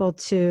I'm able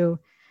to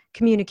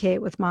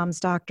communicate with mom's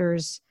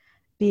doctors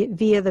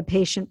via the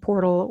patient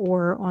portal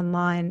or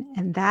online,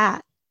 and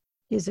that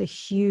is a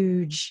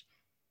huge,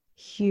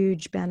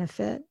 huge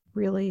benefit.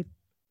 Really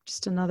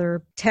just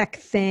another tech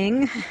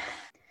thing.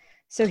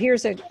 So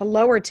here's a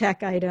lower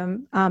tech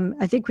item.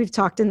 I think we've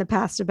talked in the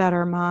past about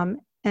our mom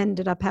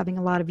ended up having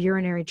a lot of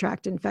urinary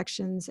tract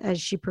infections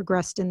as she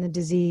progressed in the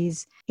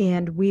disease.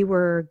 And we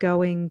were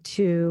going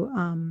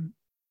to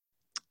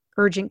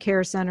urgent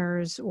care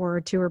centers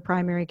or to her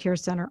primary care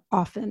center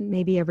often,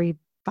 maybe every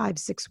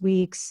 5-6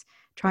 weeks,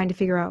 trying to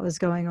figure out what was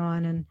going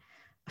on. And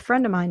a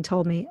friend of mine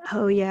told me,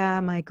 oh yeah,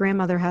 my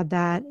grandmother had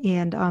that.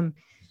 And,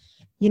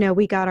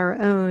 we got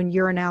our own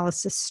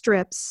urinalysis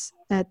strips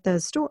at the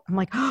store. I'm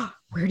like, oh,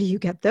 where do you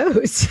get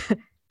those?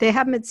 They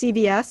have them at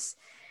CVS.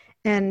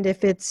 And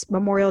if it's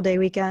Memorial Day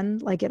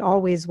weekend, like it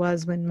always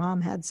was when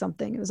mom had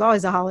something, it was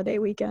always a holiday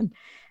weekend.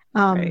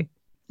 Right.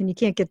 And you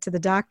can't get to the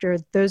doctor.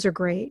 Those are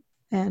great.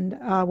 And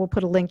we'll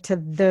put a link to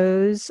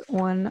those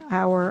on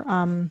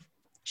our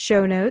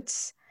show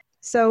notes.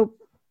 So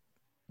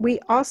we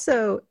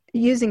also,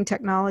 using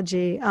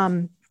technology,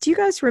 do you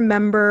guys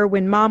remember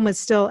when Mom was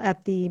still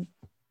at the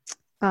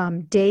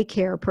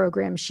daycare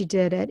program she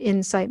did at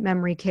Insight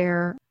Memory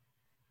Care?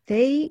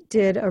 They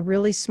did a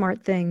really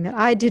smart thing that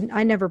I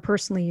never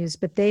personally used,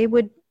 but they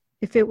would,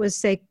 if it was,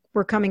 say,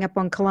 we're coming up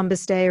on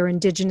Columbus Day or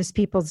Indigenous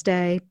Peoples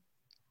Day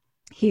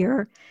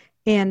here,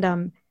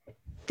 and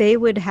they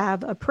would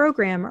have a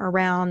program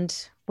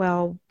around,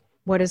 well,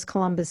 what is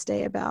Columbus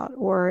Day about?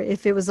 Or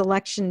if it was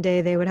election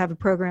day, they would have a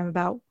program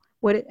about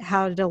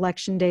how did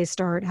election day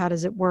start? How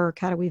does it work?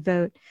 How do we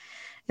vote?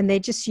 And they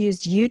just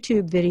used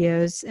YouTube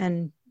videos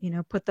and,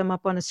 put them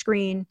up on a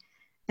screen,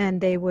 and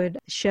they would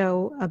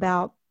show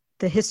about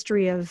the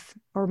history of,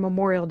 or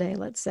Memorial Day,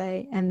 let's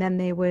say, and then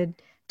they would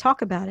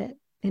talk about it.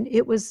 And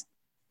it was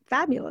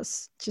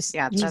fabulous. Just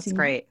that's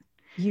great.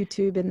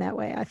 YouTube in that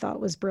way, I thought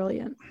was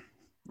brilliant.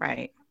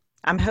 Right.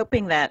 I'm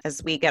hoping that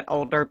as we get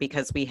older,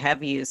 because we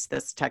have used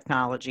this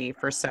technology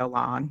for so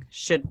long,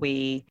 should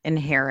we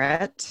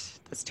inherit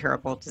this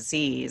terrible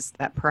disease,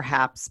 that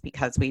perhaps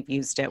because we've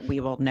used it, we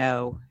will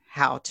know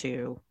how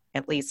to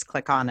at least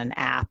click on an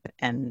app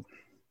and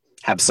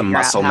have some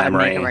muscle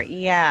memory.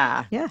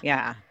 Yeah.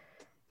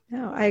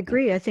 No, I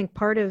agree. I think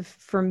part of,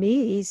 for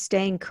me,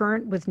 staying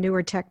current with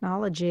newer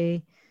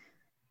technology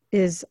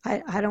is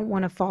I don't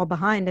want to fall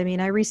behind. I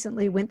mean, I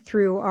recently went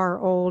through our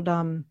old,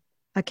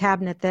 a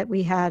cabinet that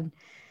we had,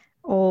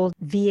 old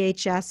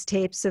VHS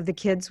tapes of the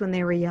kids when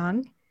they were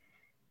young.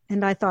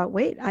 And I thought,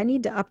 wait, I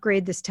need to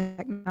upgrade this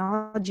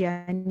technology.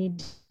 I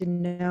need to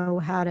know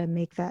how to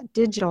make that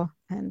digital.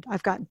 And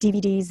I've got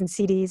DVDs and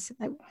CDs.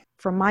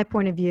 From my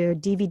point of view,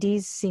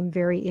 DVDs seem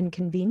very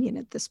inconvenient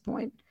at this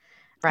point.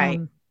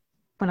 Right.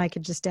 When I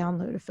could just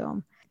download a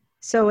film.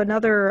 So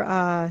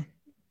another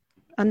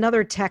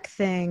tech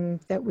thing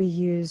that we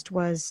used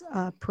was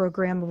a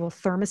programmable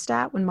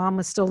thermostat when Mom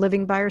was still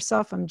living by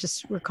herself. I'm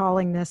just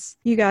recalling this.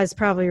 You guys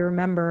probably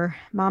remember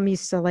Mom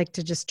used to like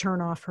to just turn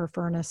off her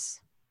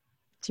furnace.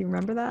 Do you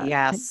remember that?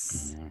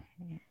 Yes.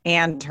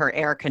 And her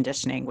air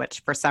conditioning,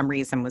 which for some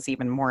reason was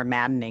even more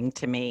maddening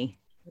to me,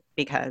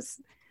 because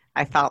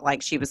I felt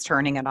like she was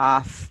turning it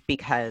off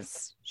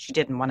because she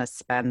didn't want to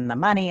spend the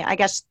money. I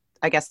guess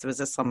there was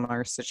a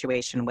similar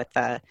situation with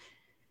the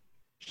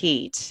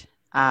heat.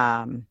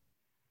 And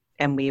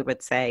we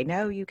would say,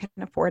 no, you can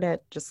afford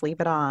it. Just leave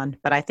it on.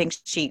 But I think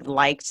she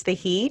liked the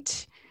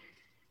heat.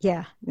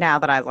 Yeah. Now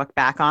that I look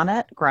back on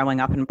it,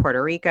 growing up in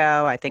Puerto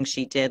Rico, I think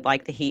she did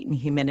like the heat and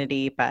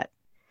humidity, but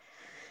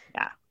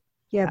yeah.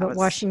 Yeah, but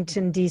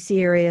Washington,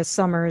 D.C. area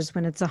summers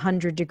when it's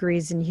 100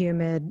 degrees and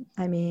humid,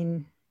 I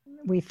mean,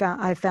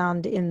 I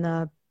found in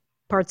the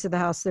parts of the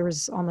house there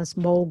was almost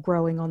mold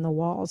growing on the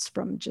walls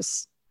from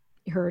just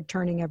her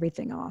turning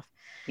everything off.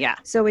 Yeah.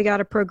 So we got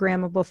a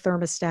programmable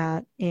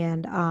thermostat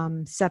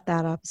and set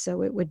that up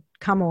so it would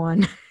come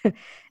on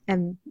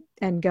and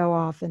go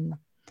off, and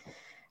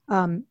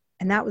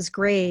that was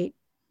great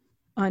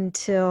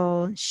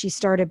until she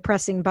started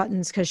pressing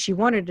buttons because she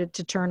wanted it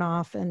to turn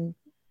off, and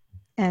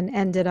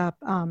ended up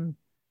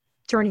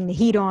turning the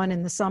heat on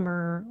in the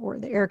summer or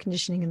the air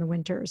conditioning in the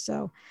winter.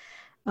 So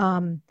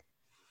the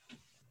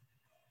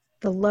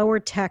lower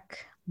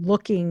tech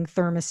looking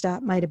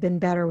thermostat might have been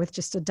better with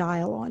just a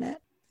dial on it.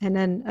 And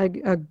then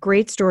a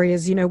great story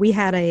is, we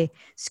had a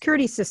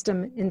security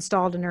system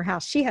installed in her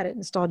house. She had it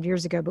installed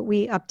years ago, but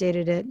we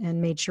updated it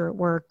and made sure it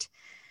worked.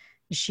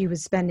 She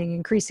was spending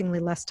increasingly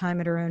less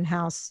time at her own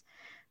house.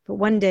 But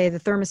one day the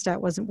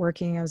thermostat wasn't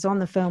working. I was on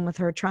the phone with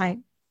her it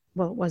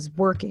was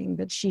working,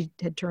 but she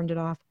had turned it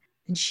off.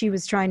 And she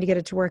was trying to get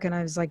it to work. And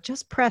I was like,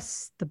 just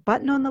press the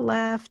button on the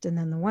left and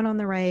then the one on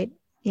the right.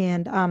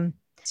 And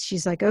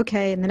she's like,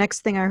 okay. And the next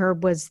thing I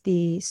heard was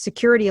the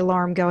security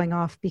alarm going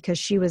off because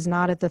she was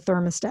not at the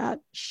thermostat.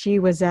 She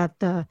was at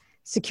the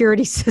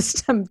security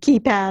system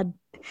keypad,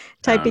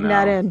 typing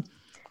that in.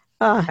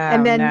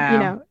 And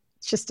then,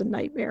 it's just a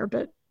nightmare.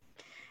 But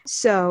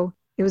so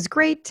it was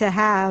great to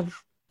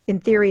have in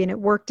theory, and it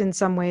worked in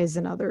some ways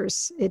and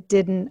others. It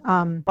didn't.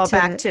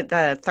 Back to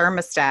the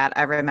thermostat,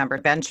 I remember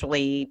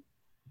eventually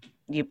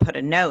you put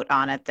a note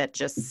on it that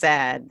just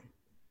said,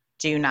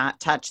 do not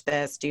touch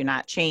this, do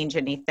not change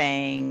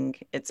anything,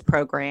 it's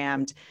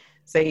programmed.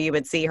 So you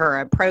would see her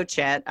approach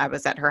it. I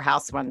was at her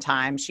house one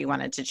time. She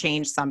wanted to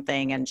change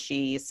something and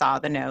she saw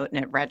the note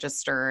and it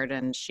registered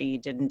and she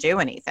didn't do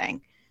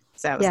anything.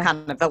 So it was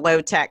kind of the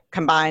low tech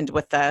combined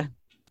with the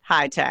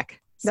high tech.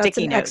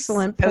 Sticky notes,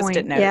 excellent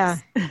Post-it point. notes. Yeah.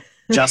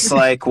 Just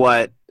like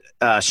what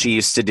she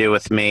used to do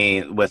with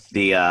me with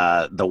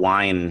the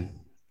wine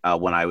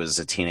when I was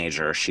a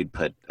teenager. She'd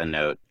put a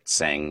note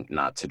saying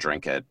not to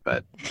drink it,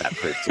 but that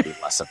proved to be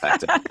less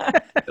effective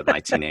than my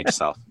teenage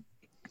self.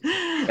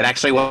 It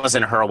actually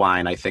wasn't her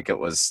wine. I think it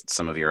was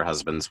some of your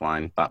husband's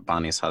wine,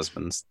 Bonnie's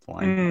husband's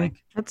wine. I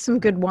think. That's some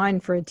good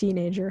wine for a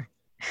teenager.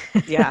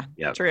 Yeah,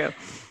 true.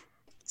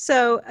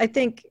 So I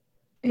think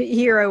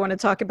here I want to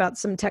talk about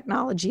some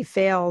technology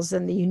fails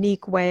and the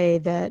unique way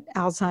that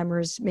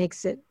Alzheimer's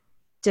makes it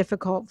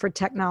difficult for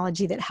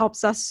technology that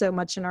helps us so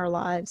much in our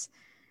lives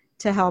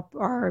to help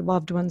our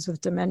loved ones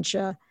with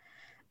dementia.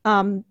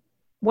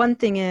 One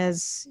thing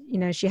is,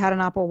 she had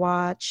an Apple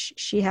Watch,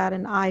 she had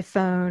an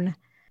iPhone,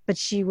 but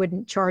she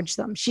wouldn't charge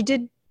them.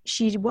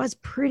 She was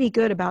pretty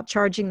good about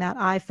charging that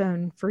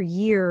iPhone for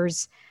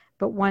years,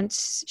 but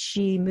once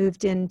she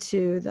moved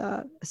into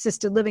the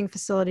assisted living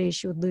facility,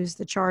 she would lose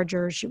the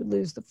charger, she would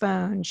lose the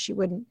phone,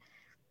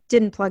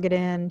 didn't plug it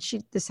in.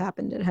 This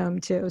happened at home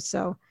too,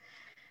 so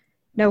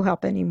no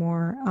help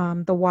anymore.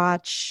 The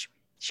watch,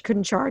 she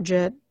couldn't charge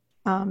it.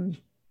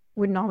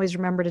 Wouldn't always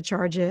remember to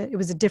charge it. It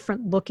was a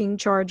different looking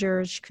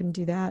charger. She couldn't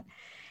do that.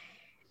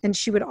 And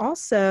she would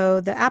also,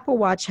 the Apple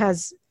Watch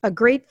has a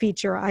great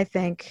feature, I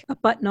think, a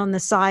button on the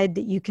side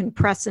that you can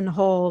press and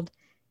hold,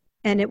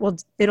 and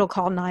it'll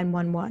call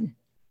 911.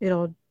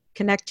 It'll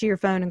connect to your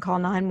phone and call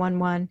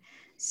 911.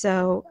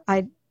 So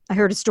I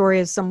heard a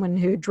story of someone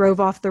who drove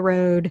off the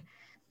road,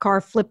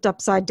 car flipped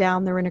upside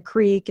down. They're in a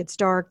creek. It's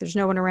dark. There's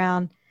no one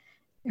around.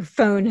 Their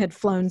phone had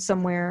flown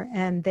somewhere,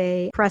 and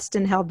they pressed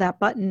and held that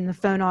button. The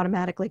phone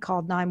automatically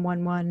called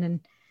 911 and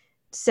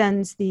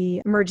sends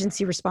the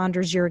emergency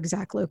responders your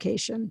exact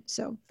location.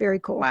 So very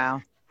cool.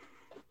 Wow.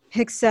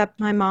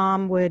 Except my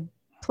mom would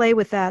play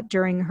with that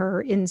during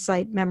her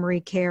Insight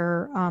memory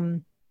care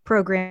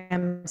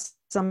programs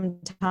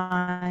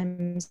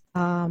sometimes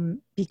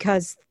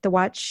because the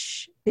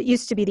watch, it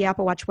used to be the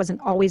Apple Watch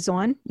wasn't always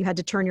on. You had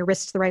to turn your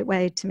wrist the right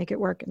way to make it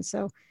work. And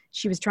so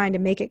she was trying to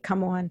make it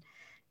come on.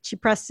 She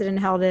pressed it and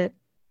held it,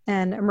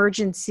 and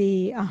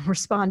emergency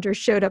responders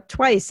showed up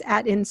twice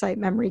at Insight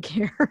Memory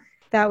Care.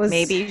 That was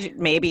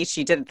maybe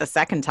she did it the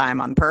second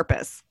time on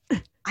purpose.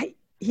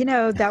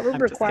 That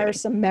would require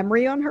some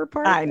memory on her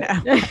part. I know.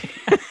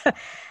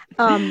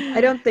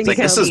 I don't think it's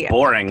like, so. This is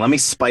boring. Let me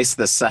spice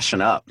this session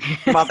up.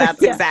 Well,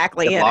 that's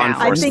exactly it.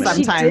 I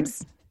think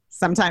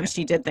sometimes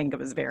she did think it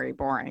was very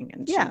boring,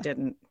 and she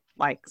didn't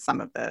like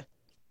some of the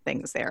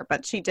things there,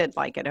 but she did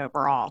like it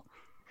overall.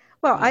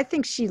 Well, I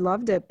think she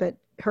loved it, but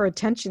her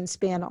attention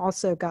span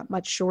also got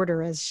much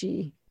shorter as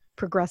she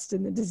progressed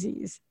in the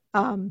disease.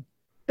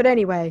 But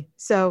anyway,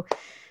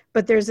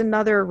 but there's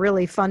another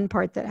really fun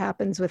part that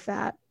happens with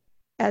that.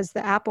 As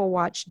the Apple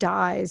Watch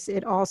dies,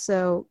 it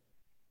also,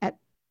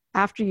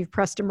 after you've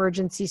pressed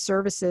emergency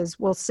services,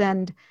 will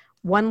send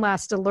one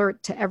last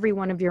alert to every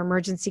one of your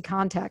emergency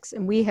contacts.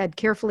 And we had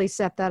carefully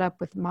set that up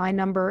with my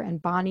number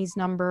and Bonnie's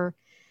number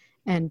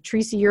and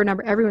Tracy, your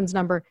number, everyone's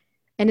number.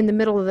 And in the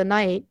middle of the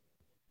night,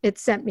 it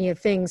sent me a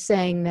thing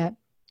saying that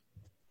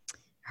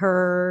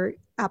her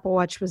Apple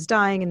Watch was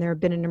dying and there had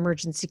been an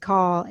emergency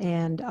call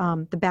and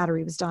the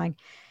battery was dying,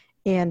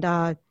 and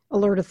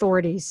alert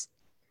authorities.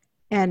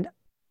 And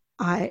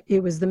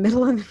it was the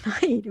middle of the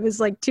night. It was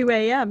like 2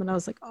 a.m. and I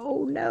was like,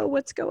 oh no,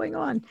 what's going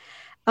on?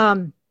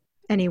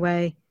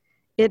 Anyway,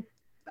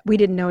 we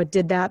didn't know it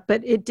did that,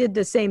 but it did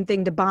the same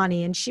thing to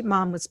Bonnie, and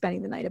Mom was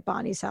spending the night at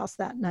Bonnie's house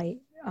that night.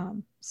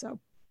 So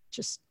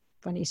just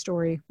funny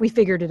story. We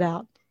figured it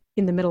out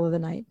in the middle of the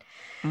night.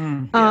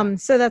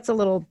 So that's a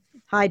little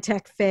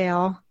high-tech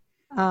fail.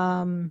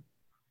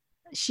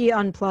 She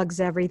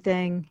unplugs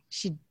everything.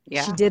 She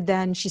did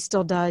then. She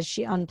still does.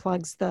 She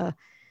unplugs the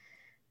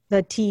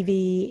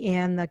TV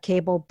and the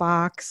cable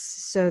box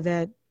so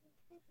that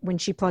when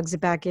she plugs it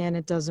back in,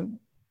 it doesn't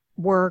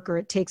work or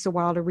it takes a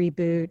while to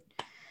reboot.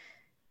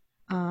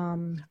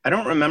 I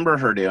don't remember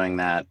her doing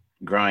that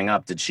growing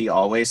up. Did she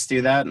always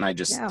do that? And I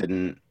just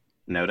didn't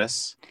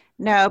notice.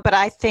 No, but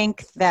I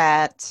think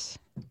that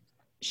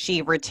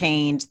she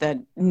retained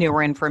the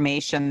newer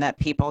information that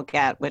people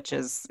get, which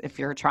is if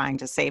you're trying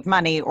to save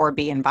money or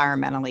be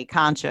environmentally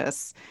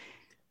conscious,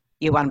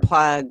 you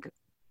unplug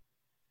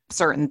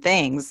certain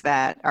things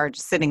that are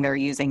just sitting there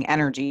using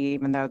energy,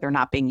 even though they're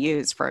not being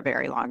used for a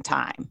very long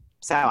time.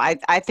 So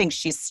I think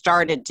she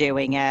started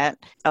doing it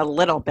a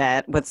little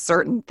bit with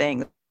certain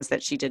things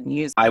that she didn't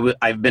use.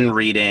 I've been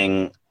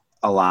reading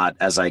a lot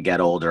as I get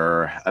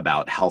older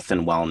about health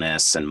and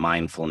wellness and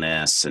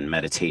mindfulness and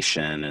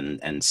meditation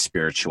and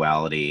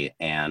spirituality.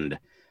 And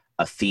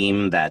a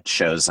theme that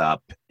shows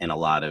up in a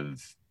lot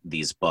of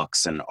these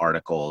books and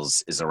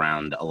articles is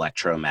around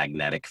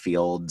electromagnetic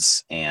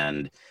fields.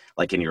 And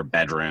like in your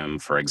bedroom,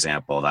 for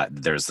example, that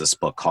there's this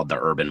book called The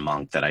Urban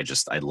Monk that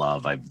I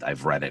love.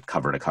 I've read it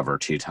cover to cover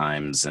 2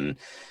 times. And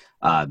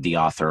the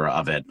author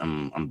of it,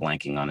 I'm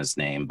blanking on his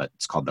name, but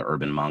it's called The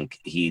Urban Monk.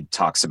 He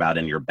talks about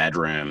in your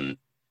bedroom,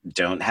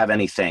 don't have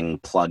anything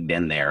plugged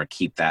in there.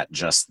 Keep that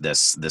just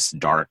this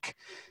dark,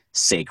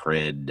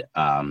 sacred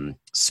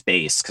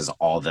space, because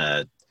all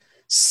the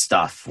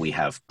stuff we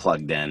have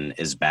plugged in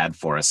is bad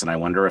for us. And I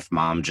wonder if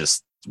Mom,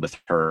 just with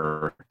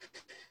her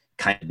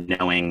kind of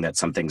knowing that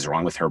something's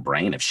wrong with her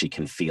brain, if she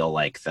can feel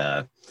like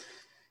the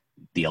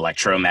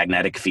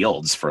electromagnetic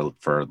fields,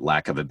 for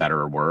lack of a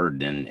better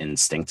word, and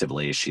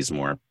instinctively she's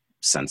more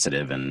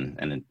sensitive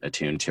and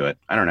attuned to it.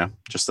 I don't know,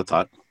 just a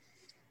thought.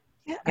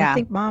 Yeah. I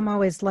think Mom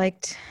always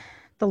liked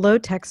the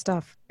low-tech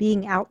stuff,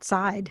 being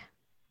outside,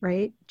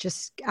 right?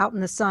 Just out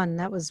in the sun.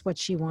 That was what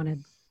she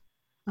wanted.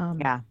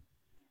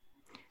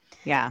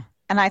 Yeah.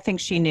 And I think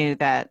she knew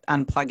that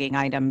unplugging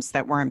items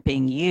that weren't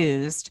being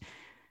used,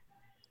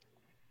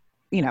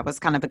 was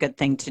kind of a good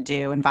thing to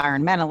do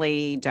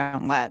environmentally.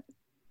 Don't let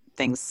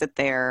things sit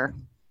there,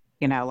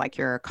 like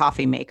your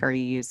coffee maker,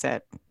 you use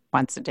it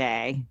once a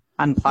day,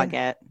 unplug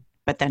it,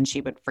 but then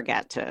she would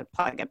forget to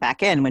plug it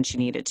back in when she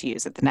needed to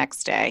use it the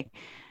next day.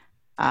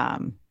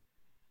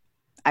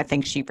 I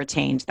think she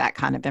retained that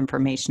kind of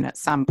information at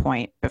some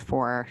point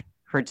before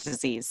her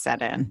disease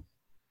set in.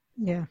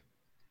 Yeah,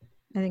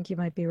 I think you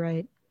might be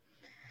right.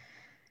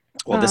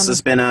 Well, this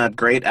has been a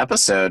great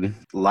episode.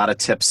 A lot of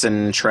tips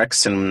and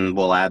tricks, and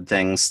we'll add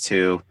things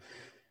to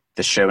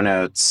the show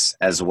notes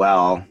as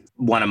well.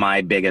 One of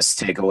my biggest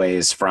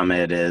takeaways from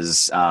it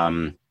is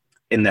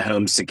in the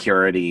home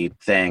security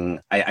thing.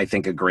 I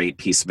think a great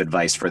piece of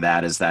advice for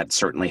that is that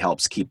certainly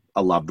helps keep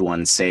a loved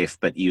one safe,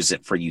 but use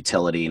it for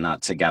utility,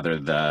 not to gather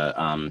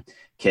the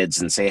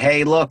kids and say,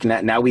 hey, look,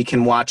 now we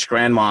can watch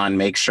grandma and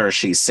make sure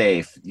she's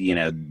safe.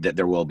 That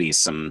there will be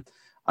some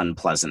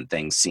unpleasant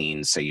things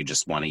seen. So you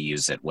just want to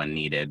use it when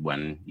needed,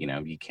 when,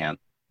 you can't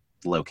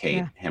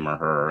locate him or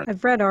her.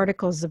 I've read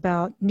articles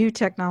about new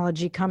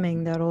technology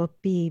coming that'll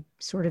be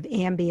sort of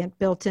ambient,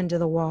 built into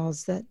the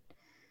walls, that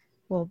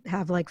will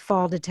have like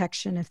fall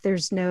detection. If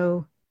there's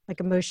no, like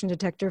a motion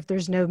detector, if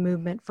there's no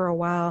movement for a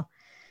while,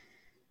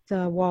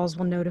 the walls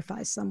will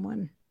notify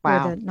someone.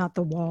 Wow. Or not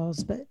the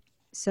walls, but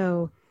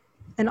so.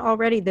 And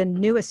already the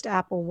newest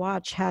Apple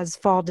Watch has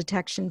fall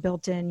detection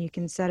built in. You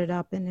can set it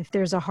up, and if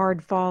there's a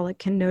hard fall, it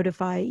can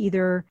notify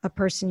either a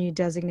person you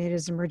designate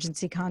as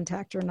emergency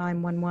contact or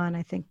 911.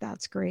 I think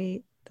that's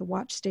great. The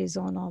watch stays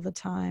on all the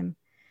time.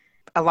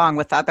 Along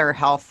with other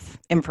health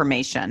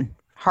information,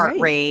 heart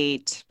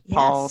rate,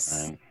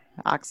 pulse,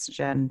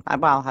 oxygen.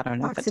 Well, I don't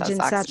know if it does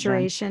oxygen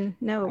saturation.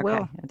 No, it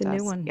will. The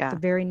new one, the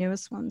very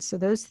newest one. So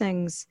those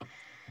things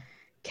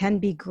can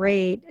be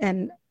great.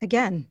 And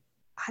again,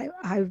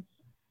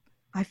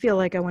 I feel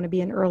like I want to be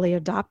an early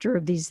adopter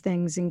of these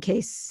things in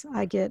case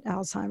I get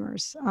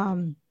Alzheimer's.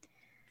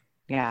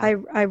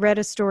 I read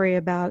a story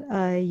about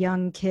a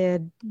young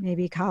kid,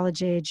 maybe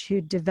college age,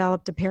 who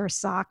developed a pair of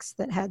socks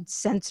that had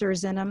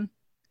sensors in them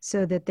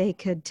so that they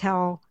could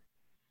tell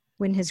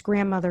when his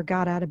grandmother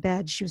got out of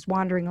bed. She was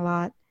wandering a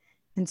lot.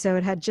 And so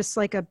it had just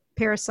like a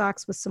pair of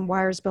socks with some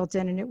wires built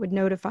in, and it would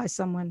notify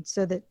someone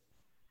so that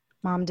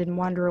mom didn't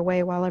wander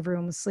away while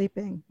everyone was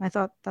sleeping. I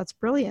thought that's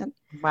brilliant.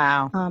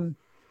 Wow.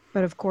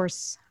 But of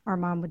course, our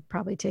mom would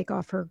probably take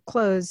off her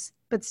clothes.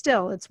 But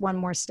still, it's one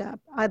more step.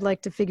 I'd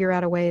like to figure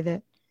out a way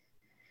that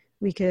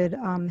we could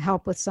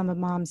help with some of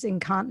mom's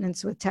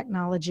incontinence with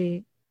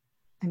technology.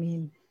 I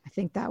mean, I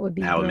think that would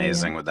be How brilliant.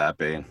 amazing would that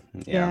be?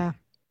 Yeah.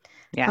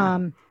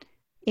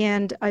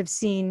 And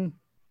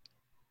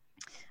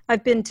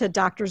I've been to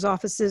doctor's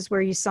offices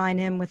where you sign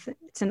in with,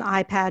 it's an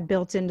iPad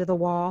built into the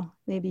wall.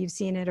 Maybe you've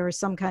seen it, or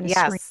some kind of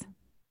screen.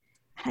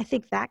 I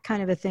think that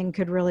kind of a thing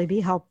could really be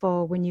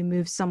helpful when you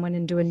move someone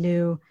into a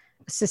new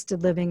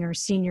assisted living or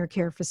senior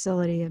care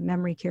facility, a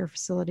memory care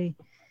facility.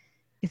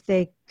 If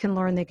they can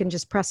learn, they can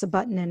just press a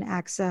button and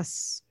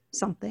access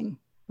something,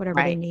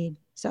 whatever they need.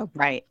 So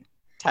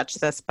touch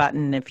this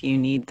button if you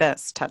need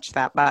this, touch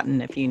that button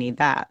if you need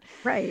that.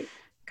 Right.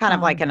 Kind of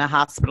like in a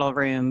hospital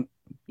room,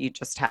 you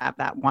just have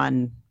that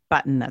one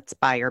button that's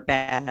by your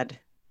bed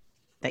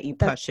that you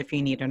push if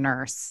you need a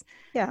nurse.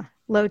 Yeah.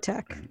 Low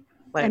tech.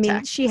 I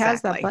mean, she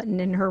has that button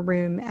in her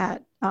room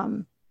at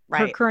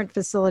her current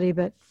facility,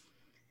 but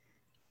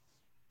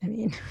I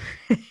mean,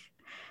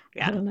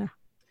 I don't know.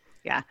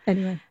 Yeah.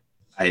 Anyway,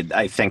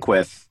 I think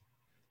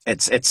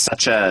it's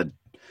such a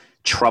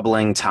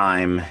troubling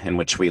time in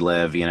which we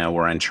live.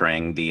 We're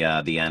entering the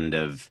end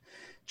of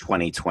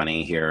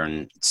 2020 here,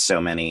 and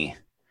so many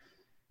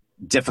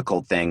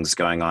difficult things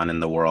going on in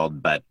the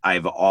world. But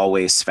I've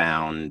always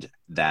found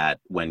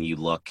that when you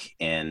look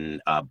in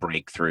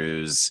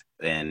breakthroughs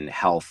in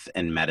health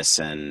and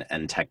medicine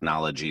and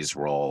technology's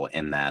role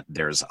in that,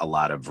 there's a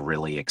lot of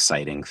really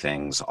exciting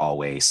things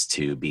always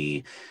to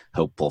be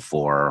hopeful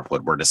for.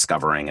 What we're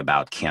discovering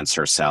about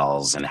cancer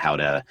cells and how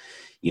to,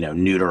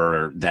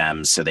 neuter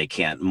them so they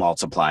can't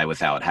multiply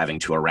without having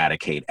to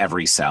eradicate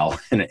every cell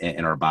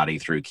in our body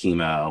through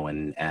chemo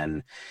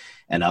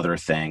and other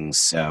things.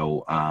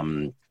 So,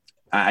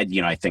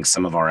 I think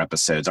some of our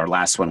episodes, our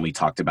last one, we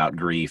talked about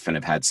grief and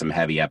have had some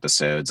heavy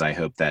episodes. I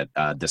hope that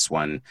this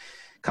one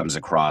comes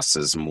across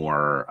as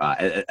more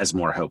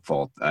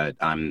hopeful.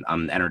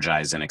 I'm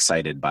energized and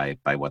excited by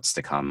what's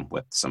to come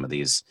with some of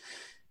these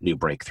new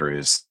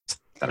breakthroughs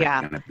that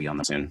are going to be on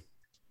the soon.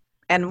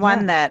 And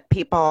one that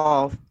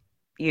people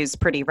use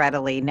pretty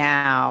readily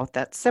now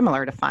that's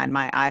similar to Find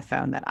My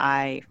iPhone that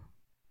I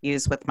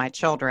use with my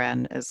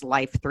children is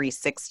Life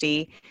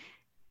 360,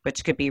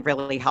 which could be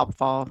really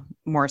helpful,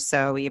 more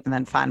so even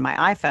than Find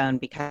My iPhone,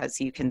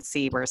 because you can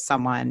see where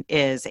someone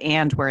is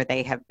and where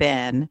they have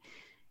been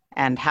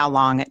and how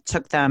long it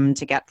took them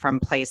to get from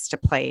place to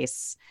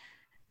place.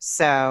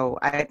 So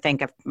I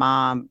think if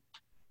mom,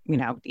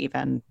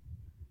 even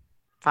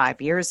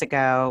 5 years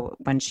ago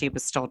when she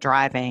was still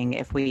driving,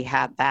 if we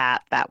had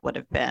that, that would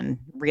have been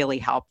really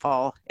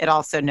helpful. It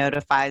also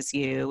notifies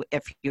you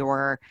if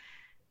your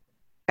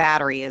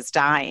battery is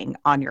dying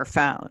on your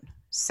phone.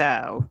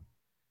 So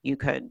you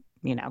could,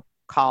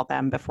 call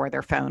them before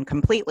their phone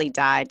completely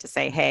died to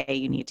say, hey,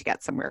 you need to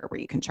get somewhere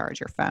where you can charge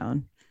your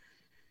phone.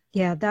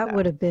 Yeah, that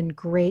would have been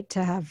great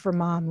to have for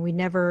Mom. We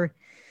never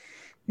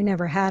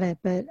had it,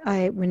 but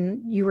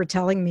when you were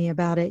telling me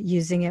about it,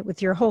 using it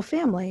with your whole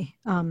family,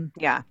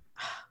 yeah, it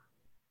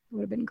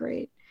would have been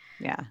great.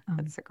 Yeah,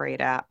 it's a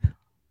great app.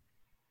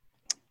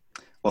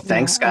 Well,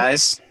 thanks,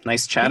 guys.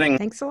 Nice chatting. Yeah,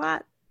 thanks a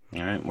lot.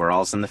 All right, we're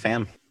All's in the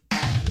Fam.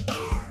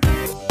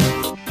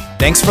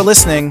 Thanks for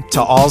listening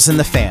to All's in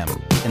the Fam.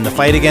 In the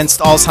fight against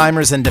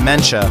Alzheimer's and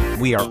dementia,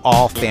 we are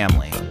all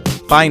family.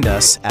 Find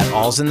us at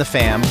All's in the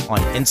Fam on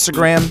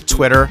Instagram,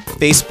 Twitter,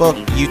 Facebook,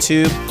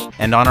 YouTube,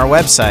 and on our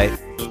website,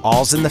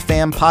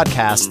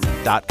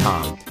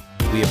 allsinthefampodcast.com.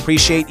 We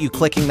appreciate you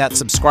clicking that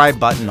subscribe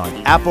button on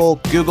Apple,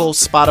 Google,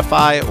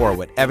 Spotify, or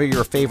whatever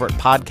your favorite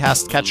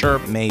podcast catcher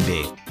may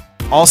be.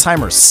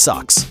 Alzheimer's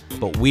sucks,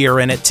 but we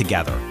are in it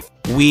together.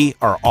 We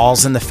are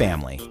All's in the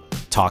Family.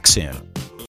 Talk soon.